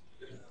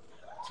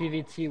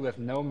TVT with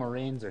no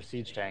Marines or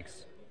siege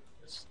tanks.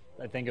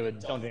 I think it would.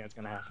 Don't think that's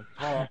gonna happen.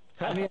 Well,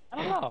 I mean, I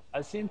don't know.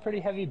 I've seen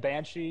pretty heavy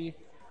Banshee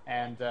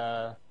and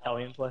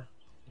Hellion play.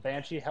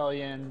 Banshee,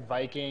 Hellion,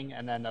 Viking,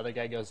 and then another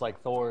guy goes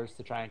like Thor's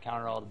to try and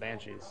counter all the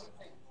Banshees.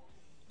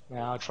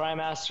 Now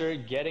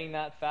TriMaster getting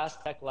that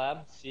fast tech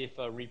lab. See if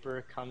a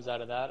Reaper comes out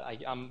of that.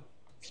 I'm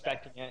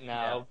expecting it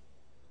now.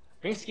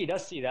 Yeah. Binski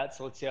does see that,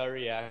 so let's see how he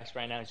reacts.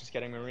 Right now, he's just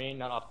getting Marine,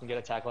 not often get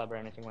attack lab or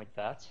anything like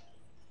that.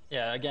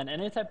 Yeah, again,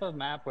 any type of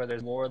map where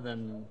there's more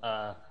than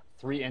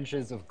 3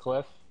 inches of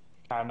cliff,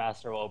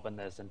 TriMaster will open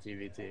this in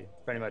TVT.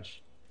 Pretty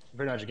much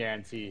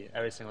guarantee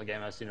every single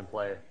game I've seen him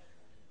play.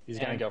 He's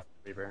going to go for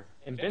Reaper.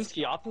 And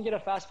Binski often get a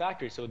fast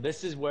factory, so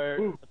this is where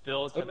the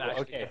builds have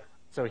actually... Okay,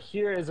 so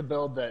here is a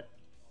build that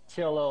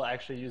TLO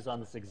actually used on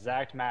this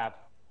exact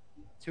map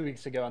 2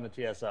 weeks ago on the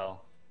TSL,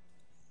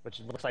 which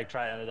looks like the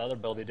other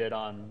build he did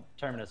on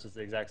Terminus was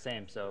the exact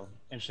same, so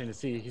interesting to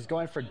see. He's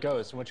going for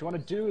Ghost, and what you want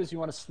to do is you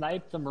want to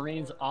snipe the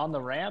Marines on the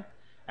ramp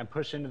and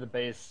push into the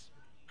base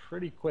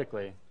pretty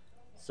quickly.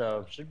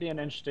 So should be an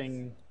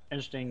interesting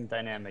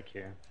dynamic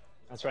here.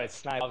 That's right,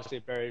 Snipe, obviously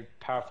a very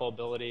powerful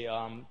ability. Do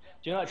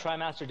you know that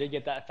TriMaster did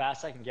get that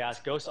fast second gas?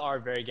 Ghosts are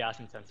very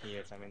gas intensive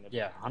units. I mean,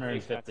 yeah,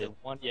 150.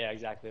 Yeah,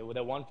 exactly. With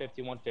a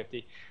 150,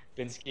 150.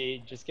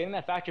 Binski just getting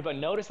that factory, but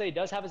notice that he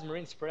does have his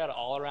Marines spread out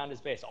all around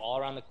his base, all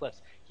around the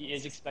cliffs. He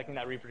is expecting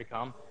that Reaper to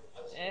come.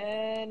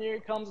 And here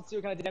it comes. Let's see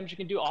what kind of damage you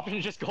can do. Option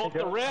to just go up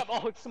the ramp.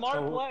 Oh, it's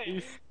smart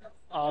play.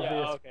 Obvious.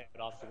 Yeah, okay,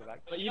 but also go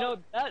back. But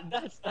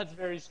that's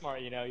very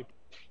smart.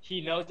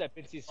 He knows that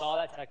Binski saw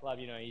that tech lab.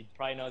 He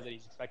probably knows that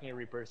he's expecting a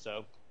Reaper.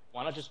 So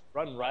why not just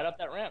run right up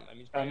that ramp?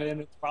 I mean,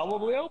 it's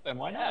probably open.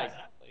 Why not? Yeah,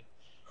 exactly.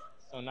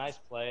 So nice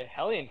play.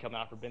 Hellion coming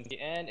out for Binski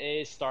and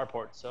a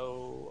Starport.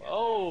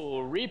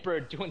 So Reaper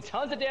doing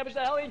tons of damage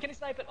to Hellion. Can he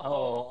snipe it?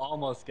 Oh,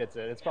 almost gets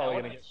it. It's probably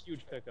gonna get a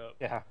huge pickup.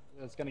 Yeah,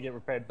 it's gonna get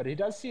repaired. But he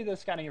does see the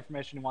scouting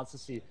information he wants to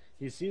see.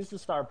 He sees the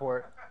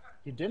Starport.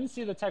 He didn't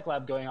see the tech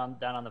lab going on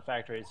down on the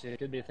factory, so he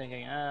could be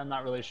thinking, I'm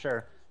not really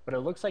sure. But it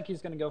looks like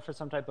he's gonna go for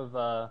some type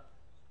of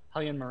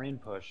Hellion Marine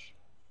push.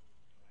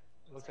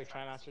 It looks like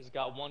TriMaster's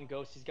got one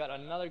Ghost. He's got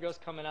another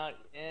Ghost coming out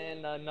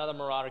and another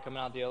Marauder coming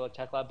out the other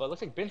tech lab. But it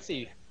looks like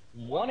Binski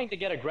wanting to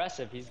get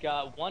aggressive. He's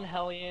got 1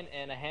 Hellion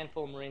and a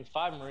handful of Marines,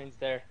 5 Marines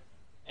there.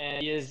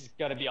 And he is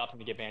going to be opting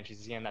to get Banshees.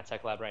 He's getting that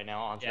tech lab right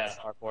now onto that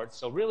Starport.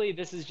 So really,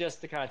 this is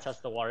just to kind of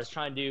test the waters,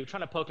 trying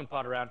to poke and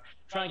pot around,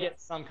 trying to get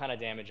some kind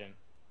of damage in.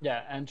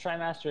 Yeah, and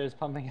TriMaster is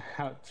pumping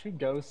out 2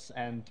 Ghosts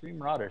and 3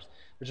 Marauders,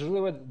 which is really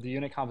what the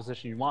unit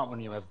composition you want when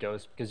you have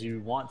Ghosts, because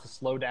you want to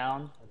slow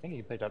down. I think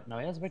he picked up. No,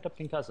 he hasn't picked up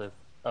Concussive.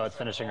 Oh, it's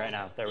finishing right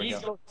now. There we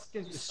go.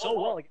 He's so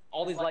well against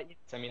all these light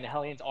units. I mean, the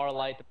Hellions are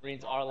light, the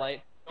Marines are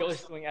light.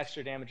 Ghost doing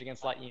extra damage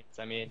against light units.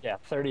 I mean, yeah,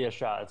 30 a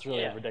shot. It's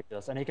really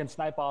ridiculous, and he can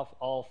snipe off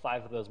all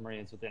 5 of those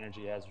Marines with the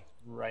energy he has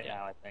right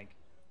now. I think.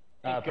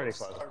 Pretty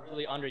close. Are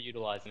really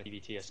underutilized in the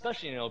PvT,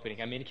 especially in an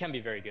opening. I mean, it can be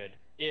very good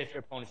if your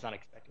opponent's not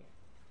expecting it.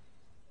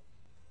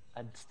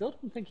 I still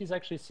don't think he's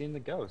actually seen the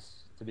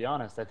Ghosts, to be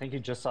honest. I think he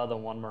just saw the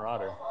 1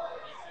 Marauder.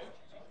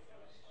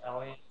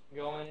 Hellion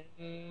going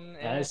in.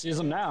 And he sees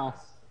him now.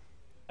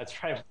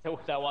 That's right,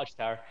 with that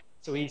watchtower.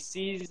 So he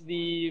sees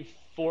the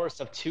force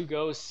of 2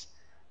 ghosts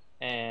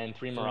and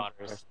 3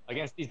 marauders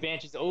against these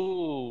banshees.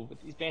 Oh,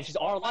 but these banshees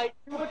are light.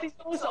 But these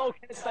ghosts, oh,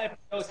 can snipe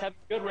ghosts have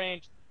good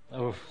range.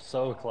 Oof,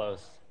 so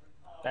close.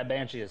 That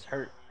banshee is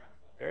hurt.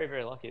 Very,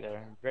 very lucky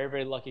there. Very,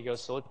 very lucky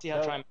ghost. So let's see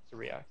how So- TriMaster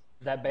reacts.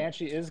 That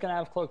banshee is gonna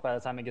have cloak by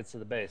the time it gets to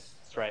the base.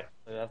 That's right.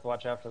 So you have to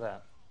watch out for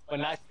that. But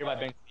nice here by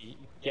binski,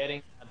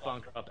 getting that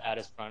bunker up at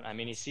his front. I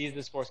mean, he sees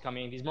this force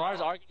coming. These marauders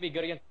are going to be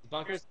good against these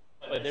bunkers,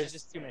 but there's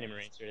just too many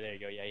marines here. There you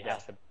go. Yeah, he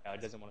has to. He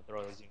doesn't want to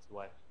throw those units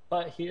away.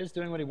 But he is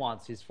doing what he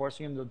wants. He's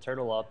forcing him to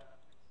turtle up.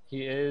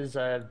 He is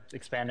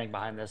expanding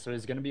behind this, so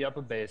he's going to be up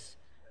a base.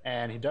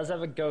 And he does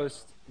have a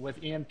ghost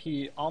with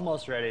EMP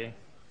almost ready.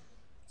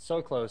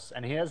 So close.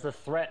 And he has the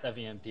threat of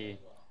EMP.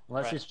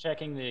 Unless Right. he's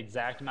checking the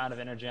exact amount of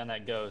energy on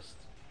that ghost.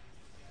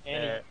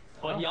 And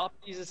but he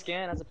opted to use a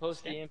scan as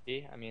opposed to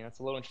EMP. I mean, that's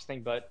a little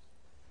interesting, but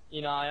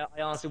you know, I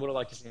honestly would have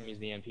liked to see him use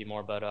the EMP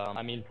more. But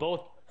I mean,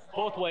 both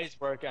ways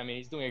work. I mean,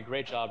 he's doing a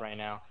great job right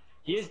now.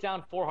 He is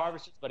down 4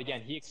 harvesters, but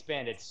again, he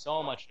expanded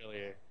so much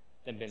earlier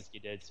than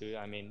binski did. So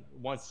I mean,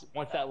 once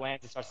that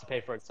lands and starts to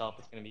pay for itself,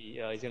 it's gonna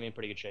be he's gonna be in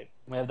pretty good shape.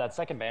 We have that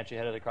second banshee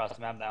headed across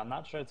the map now. I'm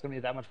not sure it's going to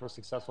be that much more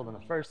successful than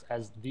the first,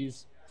 as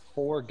these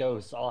 4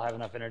 ghosts all have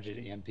enough energy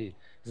to EMP. He's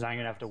not going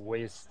to have to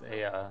waste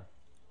a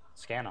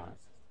scan on it.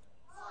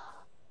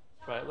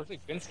 Right, looks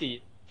like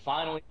binski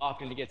finally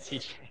opting to get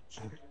siege tanks.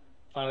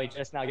 Finally,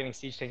 just now getting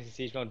siege tanks in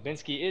siege mode.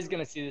 binski is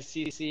gonna see the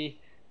CC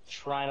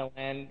trying to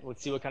land.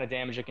 Let's see what kind of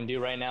damage it can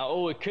do right now.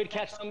 Oh, it could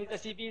catch some of these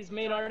SCVs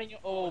main arming.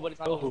 Oh, but it's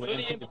not Oh,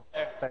 really EMP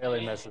there.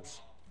 barely misses.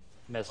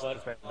 Missed.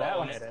 But That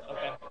one hit it.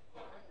 Okay.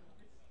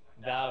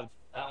 That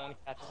one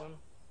catches him.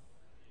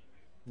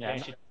 Yeah,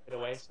 Banshee took it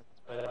away. So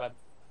let's play that back.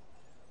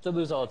 to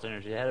lose all its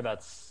energy. It had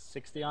about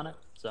 60 on it,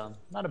 so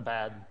not a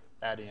bad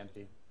EMP.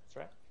 That's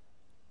right.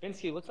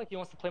 binski looks like he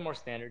wants to play more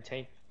standard,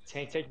 take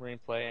marine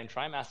play, and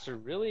TriMaster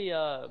really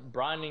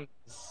broadening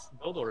his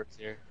build orders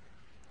here.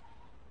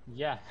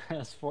 Yeah,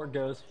 it's 4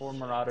 ghosts, 4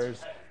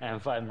 marauders,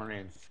 and 5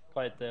 marines.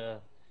 Quite the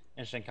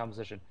interesting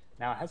composition.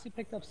 Now, has he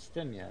picked up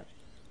stim yet?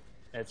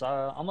 It's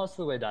almost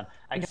the way done.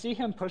 I can see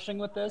him pushing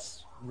with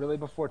this really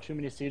before too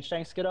many siege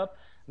tanks get up.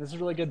 And this is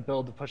a really good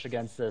build to push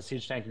against the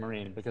siege tank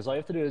marine, because all you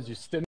have to do is you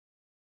stim,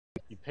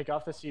 you pick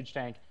off the siege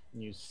tank,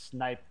 and you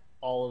snipe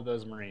all of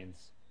those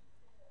marines.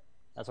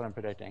 That's what I'm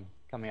predicting.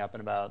 Coming up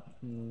in about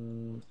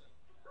 2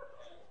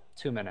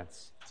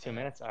 minutes. 2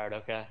 minutes? Alright,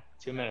 okay.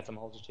 2 minutes, I'm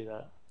holding you to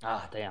that.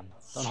 Ah, damn.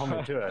 Don't hold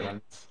me to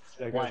it.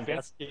 There Why? goes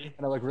That's binski.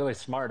 gonna look really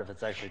smart if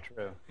it's actually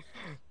true.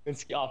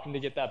 binski opting to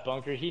get that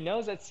bunker. He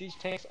knows that siege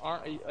tanks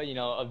aren't, you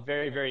know, a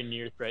very, very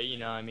near threat. You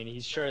know, I mean,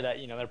 he's sure that,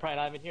 you know, they're probably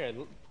not even here.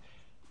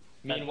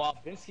 Meanwhile,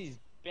 binski's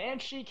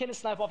Banshee can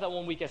snipe off that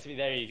one weak SCV.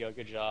 There you go,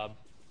 good job.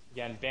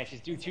 Again,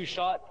 Banshees do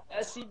 2-shot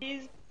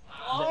SCVs.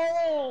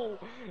 Oh!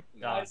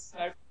 Nice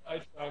snipe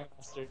by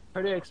TriMaster.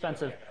 Pretty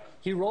expensive.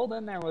 He rolled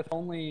in there with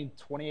only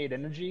 28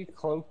 energy,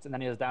 cloaked, and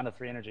then he was down to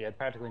 3 energy. He had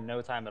practically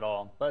no time at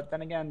all. But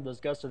then again, those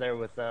ghosts are there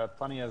with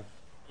plenty of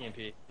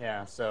EMP.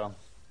 yeah. So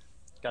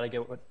gotta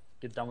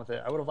get done with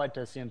it. I would have liked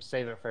to see him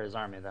save it for his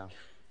army though.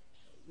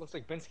 Looks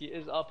like binski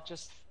is up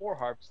just 4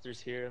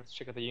 harvesters here. Let's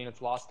check out the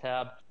units lost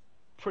tab.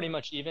 Pretty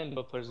much even.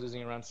 Both players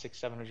losing around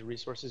 600-700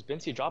 resources.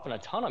 binski dropping a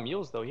ton of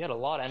mules though. He had a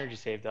lot of energy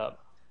saved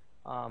up.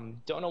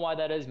 Don't know why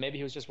that is. Maybe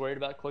he was just worried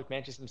about cloak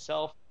manches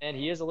himself, and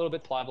he is a little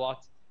bit ply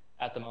blocked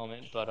at the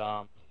moment, but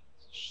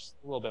just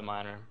a little bit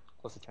minor,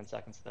 close to 10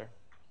 seconds there.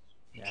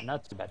 Yeah,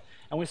 not too bad.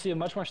 And we see a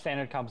much more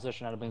standard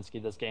composition out of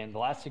Binski this game. The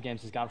last 2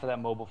 games, he's gone for that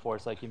mobile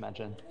force, like you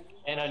mentioned.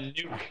 And a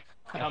nuke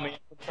coming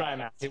from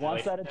TriMaster. He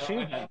wants that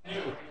achievement.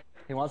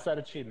 He wants that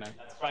achievement.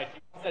 That's right.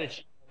 He wants that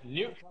achievement.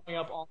 Nuke coming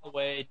up on the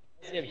way.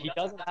 He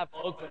doesn't have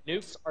cloak, but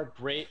nukes are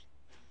great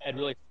at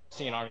really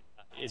forcing an army.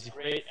 It's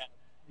great at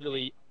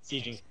really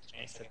sieging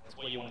tanks. That's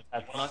what you want.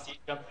 That's not siege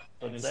them.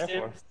 What it's there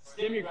for.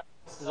 Stim your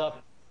guys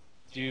up.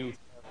 Do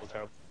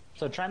terrible.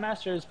 So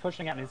TriMaster is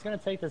pushing out, and he's going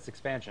to take this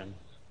expansion.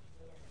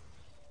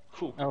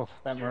 Cool. Oh,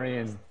 that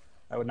Marine.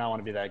 I would not want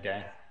to be that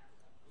guy.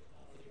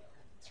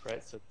 That's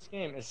right. So this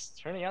game is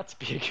turning out to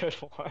be a good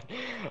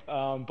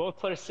one. Both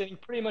players sitting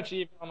pretty much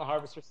even on the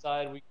Harvester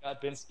side. We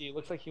got Binski.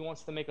 Looks like he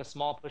wants to make a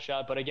small push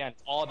out, but again,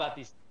 it's all about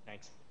these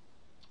tanks.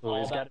 Oh,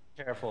 he's got to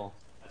be careful.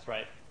 That's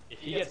right. If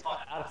he gets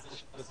out of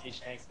position with these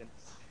tanks and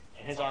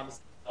his arm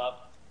is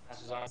up,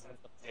 Master's arm is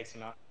up, takes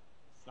him out,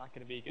 it's not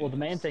going to be good. Well, the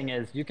main thing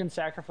is you can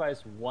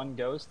sacrifice 1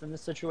 ghost in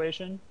this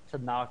situation to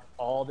knock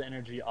all the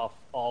energy off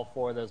all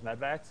 4 of those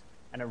medvacs,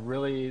 and it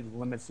really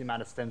limits the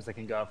amount of stims that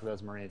can go out for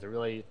those Marines. It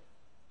really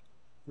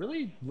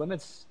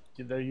limits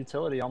their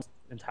utility almost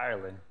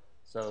entirely.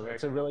 So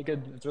it's a really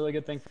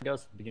good thing for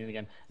ghosts at the beginning of the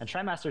game. And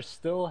TriMaster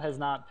still has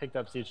not picked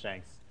up siege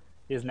tanks.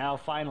 He is now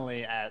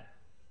finally at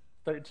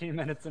 13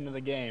 minutes into the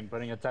game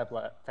putting a tech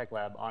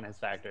lab on his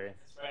factory.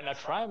 Right now,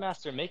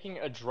 TriMaster making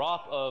a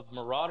drop of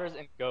Marauders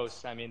and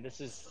Ghosts. I mean,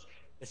 this is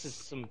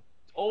some.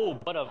 Oh,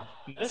 but a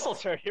missile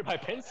turret here by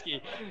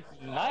Pinsky.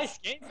 Nice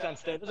game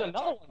sense there. There's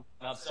another one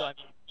coming up. So I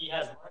mean, he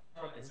has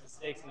learned from his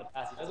mistakes in the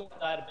past. He doesn't want to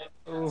die a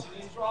bit. Ooh. So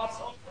these drops.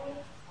 Oh,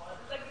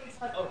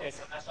 okay,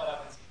 so nice shot by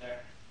Pinsky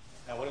there.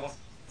 Now what he wants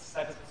to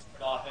set his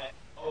sword off it.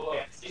 Oh,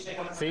 yeah. Siege tank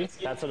coming. See,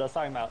 that's what I was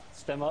talking about.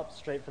 Stem up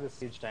straight for the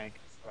siege tank.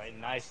 Right,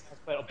 nice.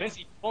 But oh,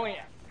 binski pulling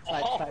it.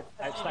 Snipe, Oh. snipe,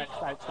 snipe, snipe,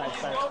 snipe, snipe,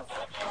 snipe.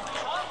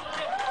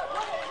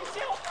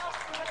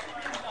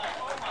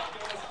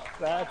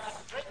 That's.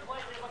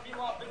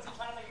 Meanwhile, binski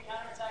trying to make a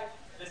counterattack.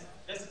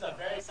 This is a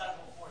very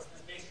sizable force.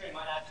 This base trade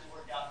might actually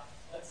work out.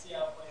 Let's see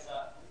how it plays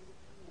out.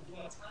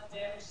 Doing a ton of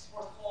damage.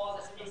 Force pull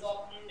all the SCVs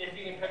off. If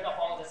you can pick up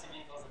all the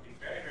SCVs, those would be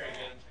very, very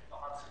good. Check the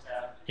harvester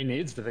tab. He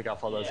needs to pick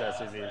off all those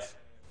SUVs. Right.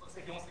 Looks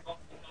like he wants to go,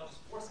 just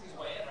forcing his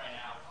way in right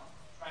now.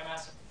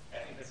 TriMaster,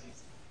 I think this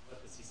is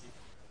with the CC,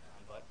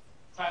 but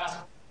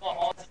TriMaster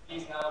all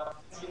SCVs now.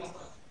 He wants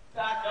to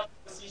back up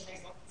the siege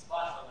tanks, don't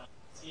splash on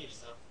siege.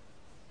 So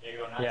there you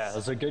go. Nice. Yeah, it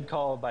was a good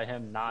call by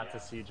him not to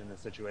siege in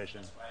this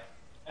situation.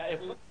 Right.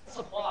 If we look at the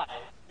supply,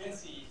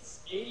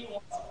 Binski's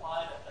 81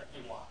 supply to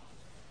 31.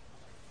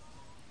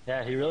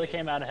 Yeah, he really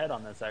came out ahead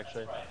on this,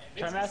 actually. Right.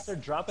 TriMaster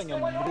dropping a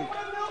nuke. Coming down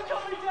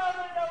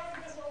right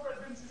now. This over at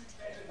Binski's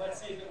expansion.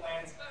 Let's see if it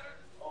lands.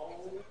 Oh,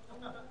 wait,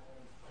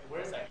 where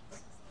is that?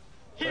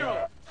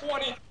 Hero,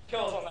 20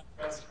 kills on that.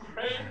 That's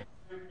great.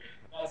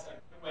 That's a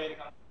good way to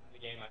come to the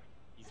game.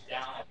 He's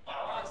down.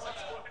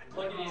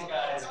 Look at these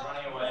guys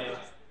running away.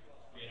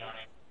 You know what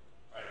I mean?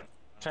 Right.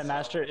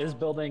 TriMaster is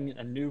building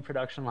a new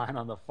production line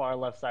on the far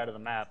left side of the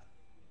map.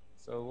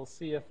 So we'll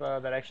see if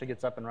that actually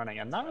gets up and running.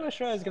 I'm not really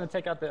sure he's going to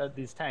take out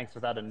these tanks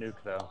without a nuke,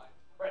 though.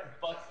 Right,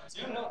 but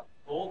do know,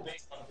 goal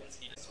based on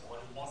Binski, so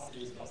what he wants to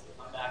do is he wants to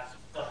come back,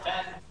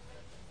 defend.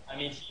 I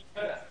mean, he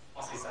could have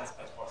honestly sent some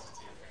forces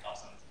to pick up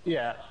some.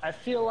 Yeah, I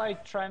feel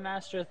like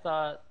TriMaster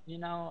thought, you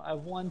know,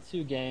 I've won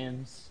 2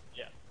 games.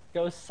 Yeah.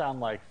 Ghosts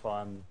sound like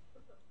fun.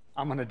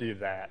 I'm going to do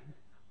that.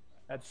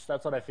 That's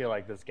what I feel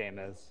like this game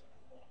is.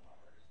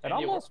 It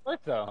almost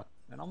worked, though.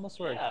 It almost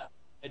worked. Yeah.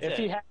 If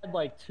he had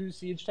like 2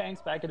 siege tanks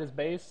back at his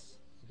base,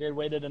 if he had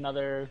waited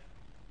another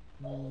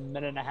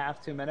minute and a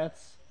half, 2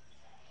 minutes,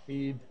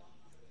 he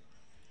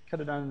could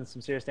have done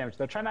some serious damage.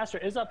 The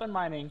TriMaster is up and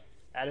mining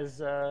at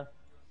his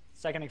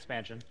second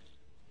expansion,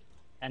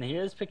 and he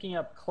is picking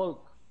up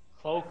cloak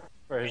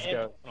for his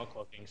ghost. No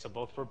cloaking, so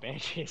both for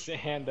banshees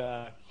and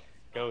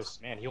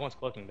ghosts. Man, he wants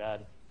cloaking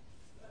bad.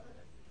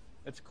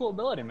 It's a cool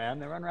ability, man.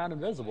 They run around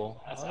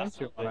invisible. That's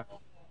absolutely.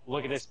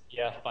 Look at this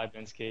PF by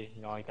Binski.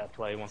 You know, like that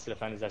play. He wants to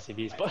defend his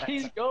SCVs, but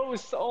he's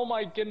ghosts. Oh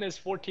my goodness,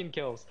 14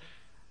 kills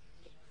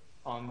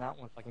on that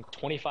one. Fucking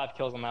 25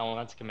 kills on that one.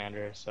 That's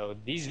commander. So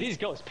these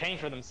ghosts paying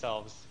for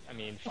themselves. I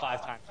mean,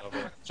 5 times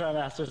over.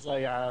 TriMaster's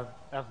like,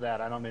 F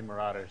that. I don't need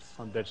marauders.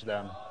 I'll ditch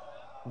them.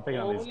 I'm picking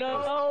on these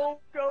no,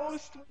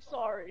 ghost. I'm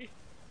sorry.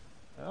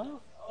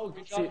 Oh,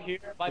 good job here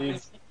by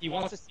Binski. He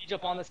wants to siege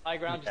up on this high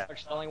ground, just start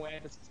shelling away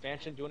at this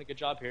expansion, doing a good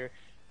job here.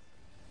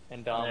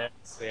 And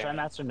so, yeah.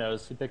 TriMaster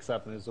knows. He picks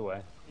up and moves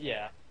away.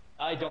 Yeah,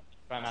 I don't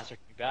think TriMaster can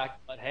be back,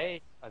 but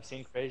hey, I've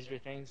seen crazier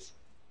things,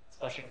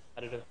 especially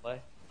competitive play.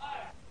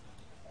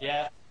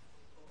 Yeah,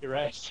 you're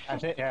right. I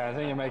think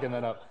you're making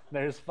that up.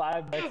 There's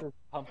 5 bases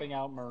pumping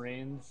out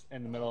Marines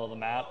in the middle of the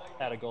map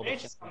at a gold.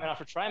 It's just coming out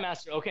for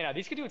TriMaster. Okay, now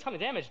these could do a ton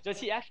of damage. Does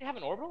he actually have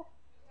an orbital?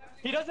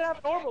 He doesn't have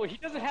an orbital. He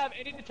doesn't have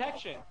any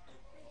detection.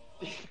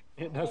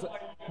 It doesn't.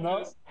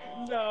 No.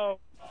 No.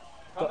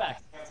 Come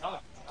back. Tell me.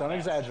 Don't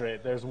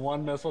exaggerate. There's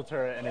 1 missile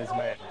turret in his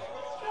main.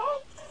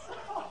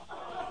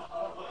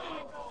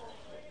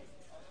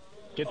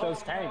 Get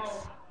those tanks.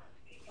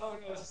 Oh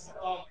no!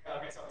 Oh my god!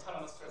 Okay, so a ton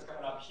of missiles turrets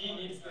coming up. He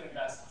needs to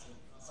invest in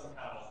some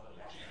kind of missile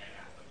protection right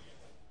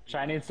now.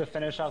 Chai needs to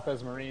finish off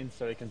those Marines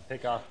so he can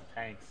pick off the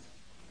tanks.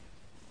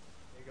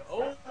 There you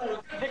go. Oh,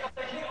 pick up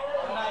the king.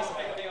 Oh, nice.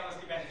 Pick up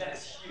this event. That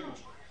is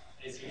huge.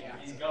 It is huge.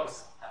 These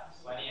ghosts have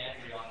plenty of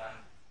energy on them.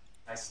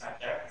 Nice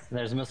snap there. And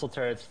there's missile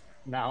turrets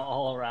now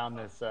all around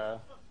this.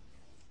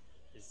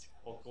 His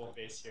gold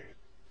base here.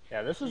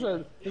 Yeah, this is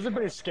a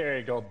pretty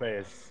scary gold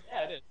base.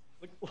 Yeah, it is.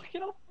 Look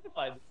at how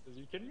fortified this is.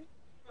 Are you kidding me?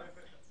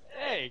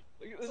 Hey,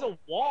 there's a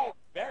wall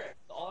of barracks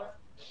all around.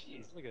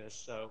 Jeez, look at this.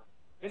 So,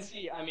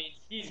 Binski, I mean,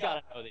 he's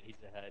got to know that he's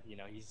ahead. You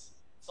know, he's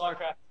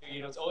Starcraft.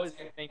 You know, it's always a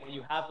good thing when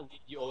you have a lead.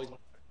 You always want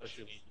to push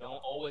your lead. You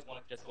don't always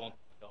want to just go and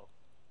kill.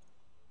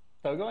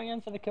 So going in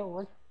for the kill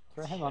worked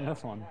for him on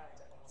this one.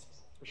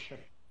 For sure.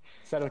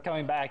 Instead of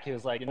coming back, he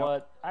was like, you know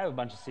what? I have a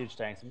bunch of siege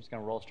tanks. I'm just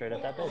gonna roll straight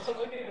at that base. So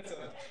look at this.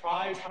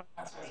 TriMaster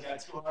has got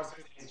 2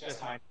 harvesters. He's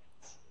just mine.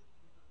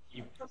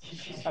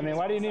 I mean,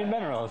 why do you need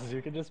minerals?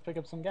 You could just pick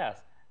up some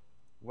gas.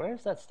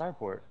 Where's that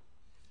starport?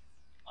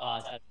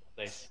 It's at the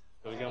place.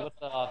 So we're gonna lift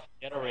that off,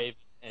 get a Raven,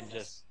 and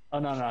just. Oh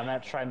no,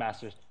 not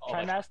TriMasters.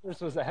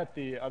 TriMasters was at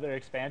the other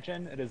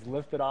expansion. It is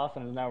lifted off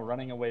and is now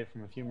running away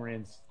from a few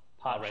Marines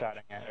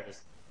pot-shotting it.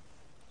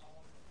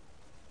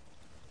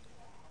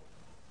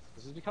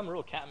 This has become a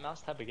real cat and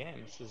mouse type of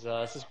game.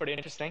 This is pretty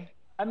interesting.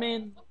 I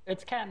mean,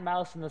 it's cat and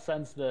mouse in the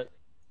sense that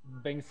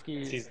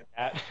Binski sees a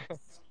cat.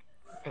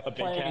 A big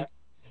playing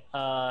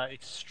cat.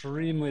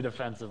 Extremely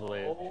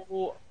defensively.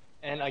 Oh,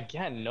 and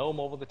again, no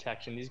mobile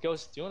detection. These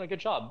ghosts doing a good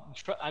job.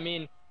 I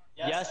mean,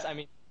 yes, I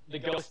mean, the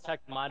ghost tech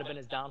might have been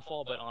his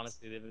downfall, but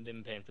honestly, they've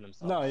been paying for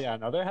themselves.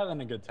 No, they're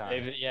having a good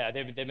time.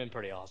 They've been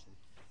pretty awesome.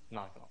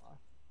 Not gonna lie.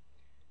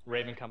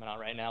 Raven coming out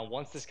right now.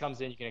 Once this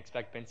comes in, you can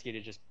expect Binski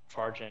to just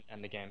charge and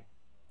end the game.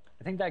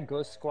 I think that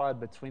Ghost Squad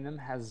between them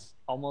has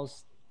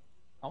almost,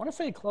 I want to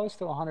say close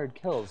to 100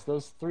 kills.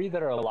 Those 3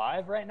 that are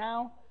alive right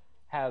now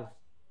have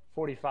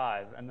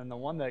 45, and then the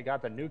one that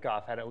got the nuke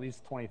off had at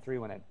least 23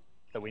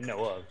 that we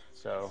know of.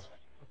 So,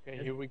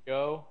 okay, here we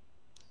go.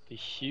 The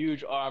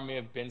huge army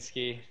of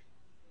Binski.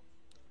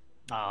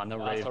 no About to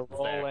Ravens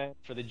roll there. in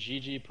for the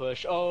GG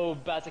push. Oh,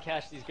 about to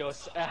catch these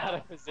ghosts out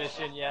of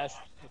position. Yes,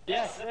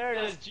 yes, there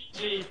it is.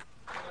 GG.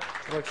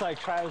 Looks like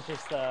Try was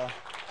just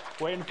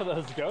waiting for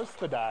those ghosts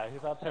to die. He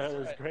thought that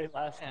was great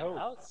last Man, hope.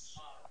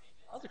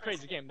 that was a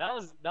crazy game. That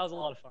was a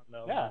lot of fun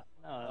though. Yeah,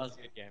 No, that was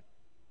a good game.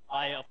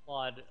 I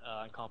applaud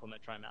and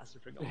compliment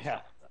TriMaster for going.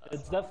 yeah.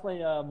 It's definitely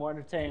more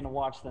entertaining to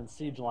watch than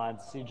siege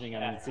lines sieging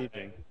and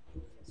unsieging.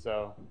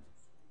 So,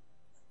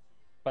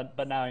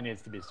 but now he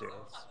needs to be serious.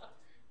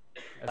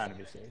 Time to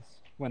be serious.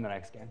 Win the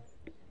next game.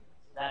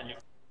 That new.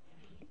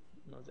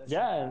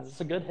 Yeah,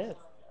 it's a good hit.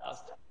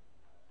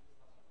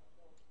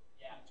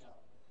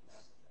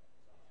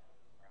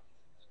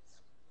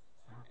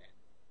 Okay.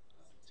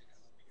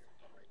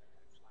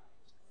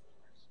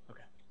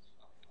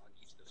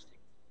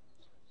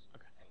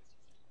 Okay.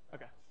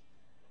 Okay.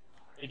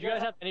 If you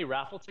guys have any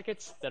raffle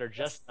tickets that are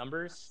just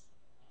numbers,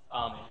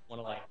 want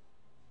to like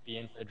be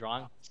into the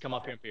drawing, just come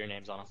up here and put your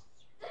names on them.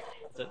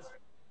 That's it.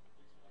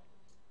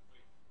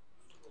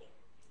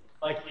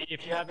 Like,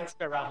 if you have any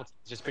spare raffle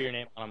tickets, just put your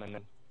name on them and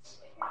then.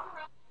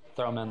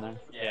 Throw him in there.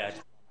 Yeah.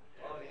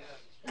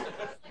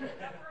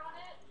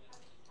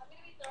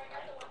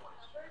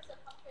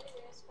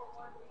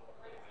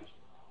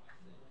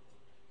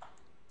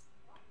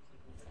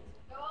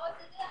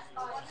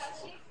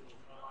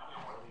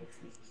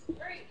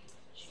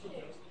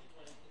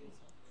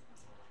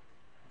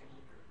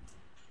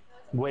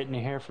 Waiting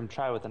to hear from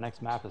Try what the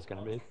next map is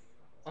going to be.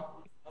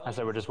 I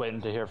said we're just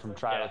waiting to hear from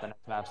Try what the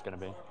next map's going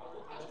to be.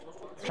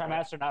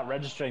 TriMaster not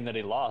registering that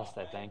he lost,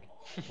 I think.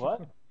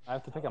 What? I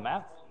have to pick a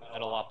map?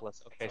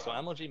 Metalopolis. Okay, so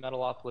MLG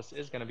Metalopolis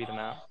is going to be the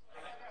map.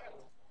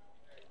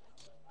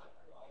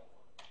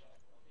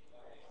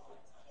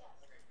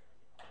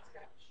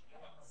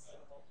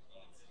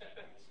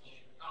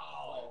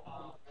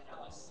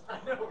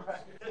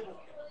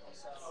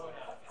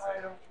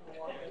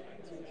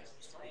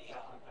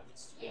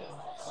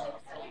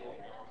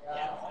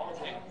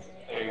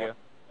 There you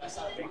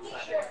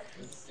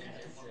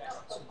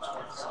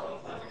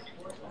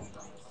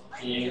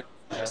go.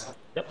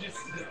 Yep.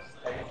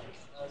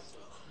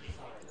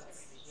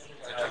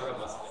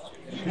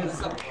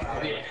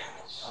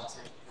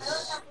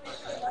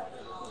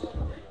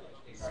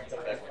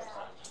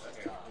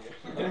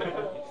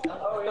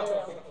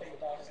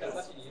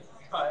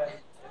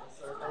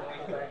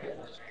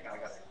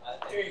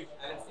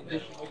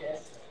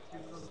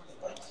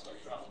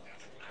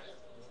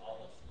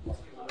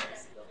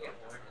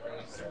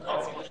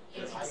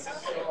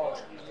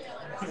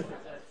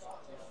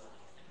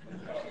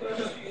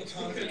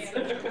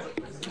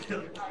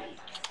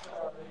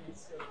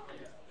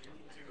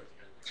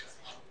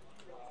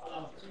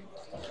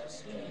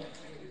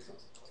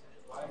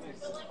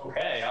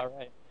 Okay, all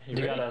right.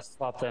 You gotta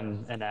swap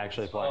them and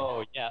actually play.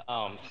 Oh yeah.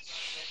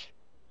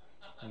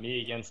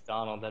 Me against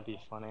Donald. That'd be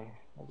funny.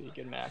 That'd be a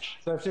good match.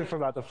 Especially for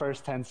about the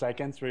first 10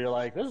 seconds where you're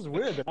like, this is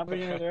weird, they're not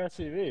bringing in their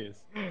SUVs.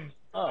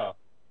 Oh.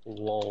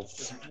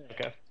 Lols.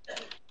 Okay.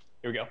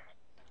 Here we go.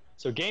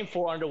 So game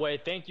 4 underway.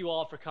 Thank you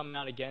all for coming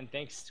out again.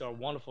 Thanks to our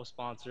wonderful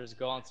sponsors.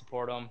 Go and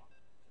support them.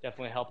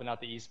 Definitely helping out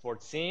the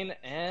esports scene.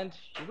 And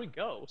here we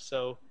go.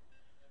 So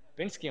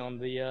Binski on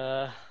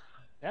the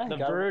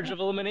verge of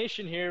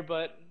elimination here,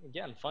 but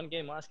again, fun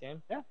game last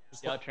game. Yeah.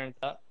 See how it turns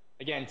out.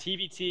 Again,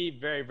 TVT,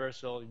 very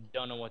versatile. You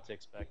don't know what to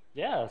expect.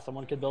 Yeah,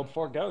 someone could build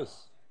 4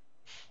 ghosts.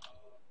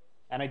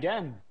 And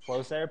again,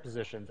 close air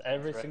positions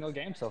every single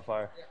game so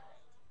far.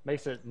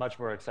 Makes it much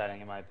more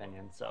exciting in my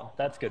opinion. So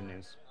that's good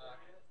news.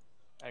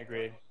 I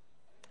agree.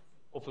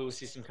 Hopefully we'll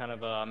see some kind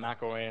of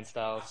macro and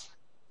styles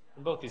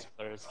from both these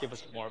players. Give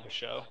us more of a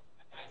show.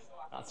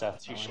 Not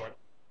too short.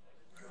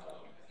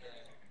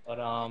 But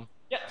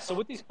yeah, so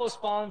with these close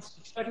spawns,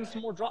 expecting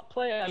some more drop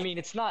play. I mean,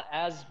 it's not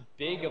as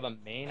big of a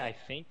main, I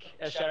think,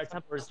 as Shattered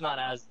Temple. It's not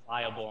as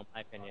viable, in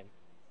my opinion,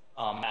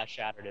 as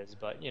Shattered is.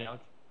 But, you know,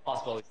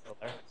 possibility's still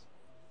there.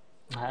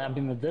 I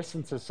mean, the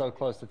distance is so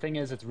close. The thing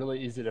is, it's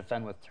really easy to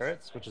defend with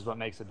turrets, which is what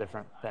makes it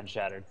different than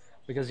Shattered.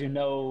 Because you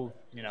know,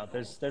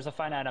 there's a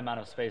finite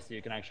amount of space that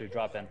you can actually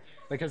drop in.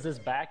 Because this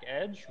back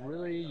edge,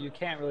 really, you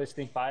can't really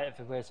sneak by it if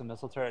you place a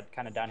missile turret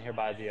kind of down here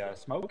by the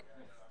smoke.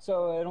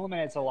 So it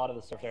eliminates a lot of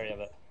the surface area of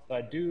it. But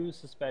I do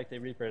suspect a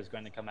Reaper is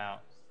going to come out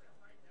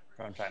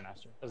from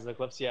TriMaster. As the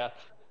Eclipse, yeah.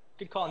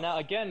 Good call. Now,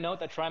 again, note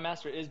that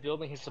TriMaster is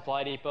building his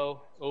supply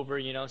depot over,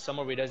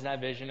 somewhere where he doesn't have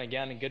vision.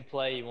 Again, a good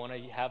play. You want to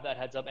have that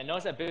heads up. And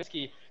notice that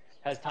Binski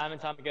has time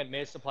and time again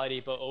made a supply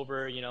depot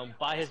over,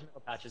 by his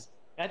middle patches.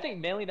 And I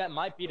think mainly that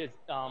might be to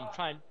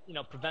try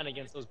and, prevent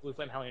against those Blue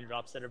Flame Hellion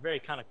drops that are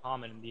very kind of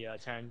common in the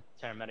Terran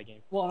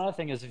metagame. Well, another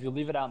thing is if you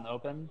leave it out in the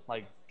open,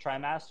 like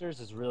TriMasters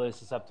is really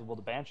susceptible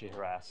to Banshee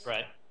harass.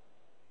 Right.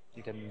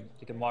 you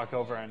can walk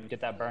over and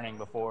get that burning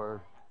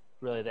before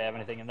really they have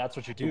anything, and that's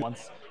what you do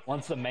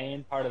once the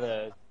main part of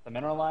the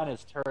mineral line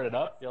is turreted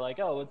up. You're like,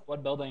 oh,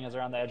 what building is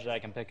around the edge that I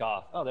can pick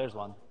off? Oh, there's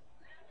one.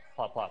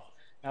 Plop plop.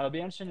 Now it'll be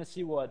interesting to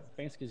see what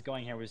Binski's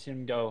going here. We've seen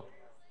him go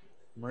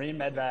Marine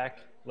medvac,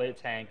 late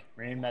tank,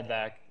 Marine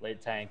medvac,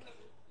 late tank,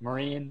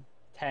 Marine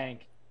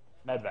tank,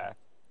 medvac.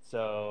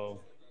 So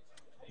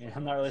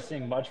I'm not really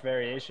seeing much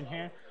variation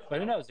here, but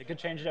who knows? It could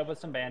change it up with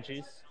some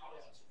Banshees.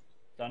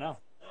 Don't know.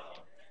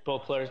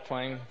 Both players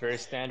playing very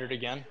standard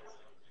again.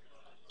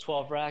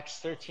 12 racks,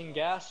 13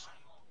 gas.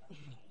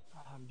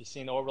 Be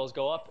seeing the orbitals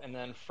go up, and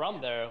then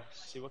from there,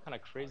 see what kind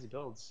of crazy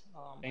builds.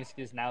 Binski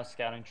is now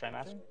scouting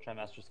TriMaster.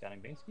 TriMaster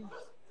scouting Binski.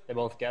 They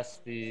both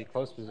guessed the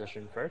close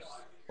position first.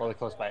 Well, the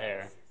close by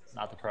air,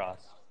 not the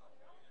cross.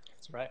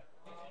 That's right.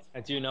 I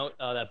do note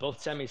that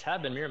both semis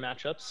have been mirror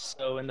matchups,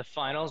 so in the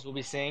finals, we'll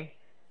be seeing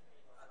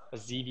a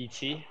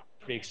ZVT.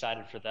 Pretty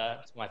excited for that.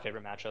 It's one of my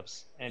favorite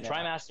matchups. And Yeah.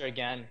 TriMaster,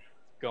 again,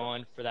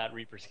 going for that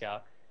Reaper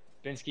Scout.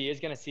 Binski is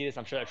going to see this.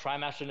 I'm sure that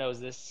TriMaster knows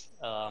this.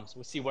 So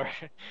we'll see where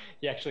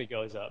he actually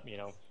goes up. You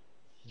know,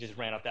 he just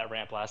ran up that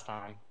ramp last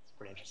time. It's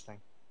pretty interesting.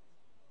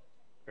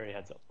 Very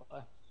heads up play.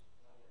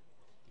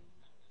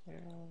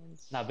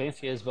 Now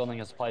Binski is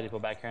building a supply depot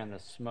back here in the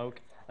smoke,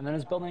 and then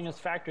is building his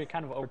factory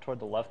kind of over toward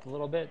the left a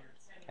little bit.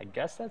 I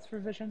guess that's for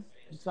vision.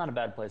 It's not a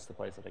bad place to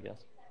place it, I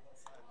guess.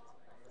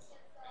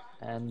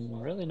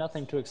 And really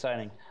nothing too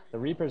exciting. The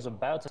Reaper's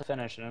about to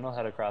finish, and it'll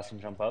head across and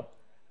jump up.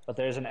 But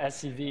there's an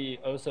SCV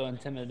oh so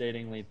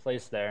intimidatingly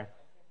placed there.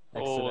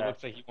 Next to Oh, it that.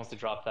 looks like he wants to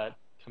drop that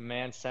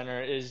command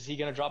center. Is he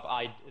going to drop?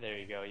 There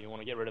you go. You want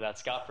to get rid of that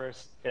scout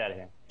first? Get out of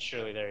here.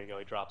 Surely, there you go.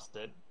 He drops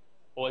it.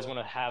 Always want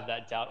to have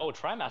that doubt. Oh,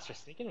 TriMaster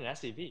sneaking an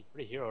SCV.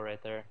 Pretty hero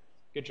right there.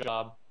 Good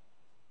job.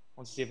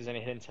 Wants to see if there's any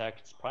hidden tech.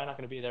 It's probably not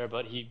going to be there,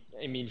 but he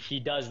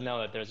does know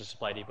that there's a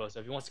supply depot. So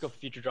if he wants to go for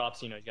future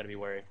drops, you know, he's got to be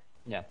worried.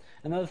 Yeah.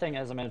 Another thing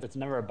is, I mean, it's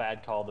never a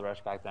bad call to rush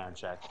back there and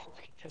check.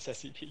 Look at this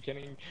SCP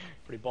getting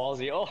pretty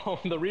ballsy. Oh,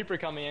 the Reaper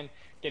coming in,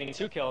 getting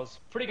 2 kills.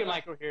 Pretty good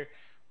micro here.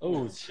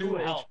 Oh, 2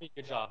 health.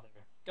 Good job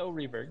there. Go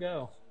Reaper,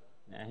 go.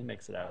 Yeah, he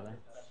makes it out of there.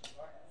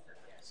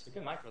 It's a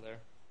good micro there.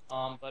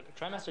 But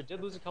TriMaster did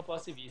lose a couple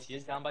SCVs. He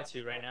is down by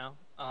 2 right now.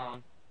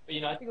 But,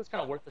 you know, I think it was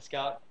kind of worth the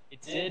scout.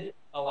 It did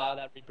allow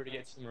that Reaper to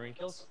get 2 Marine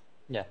kills.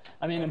 Yeah.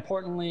 I mean,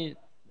 importantly,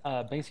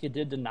 Binski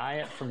did deny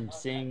it from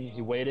seeing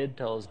he waited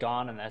till it was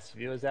gone and the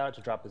SCV was out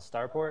to drop his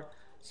starport.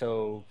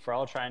 So for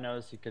all Tri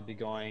knows, he could be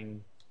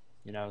going,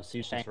 you know,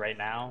 siege tank right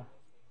now.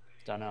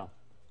 Don't know.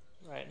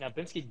 Right. Now,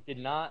 Binski did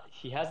not,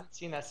 he hasn't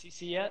seen that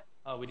CC yet.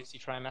 We do see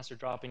TriMaster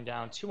dropping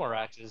down 2 more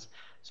axes,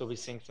 so we'll be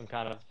seeing some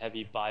kind of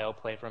heavy bio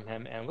play from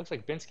him. And it looks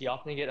like Binski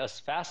opting to get a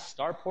fast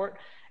starport,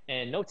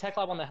 and no tech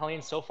lab on the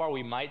Hellion so far.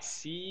 We might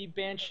see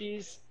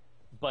Banshees,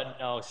 but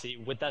no,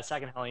 see, with that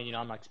second Hellion, you know,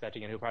 I'm not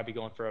expecting it. He'll probably be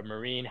going for a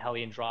Marine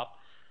Hellion drop,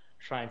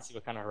 try and see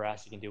what kind of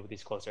harass he can do with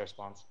these close air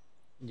spawns.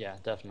 Yeah,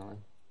 definitely.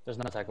 There's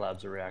no tech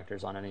labs or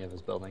reactors on any of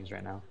his buildings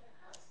right now.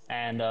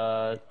 And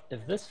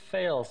if this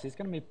fails, he's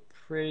going to be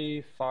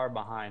pretty far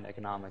behind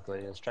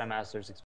economically, as TriMaster's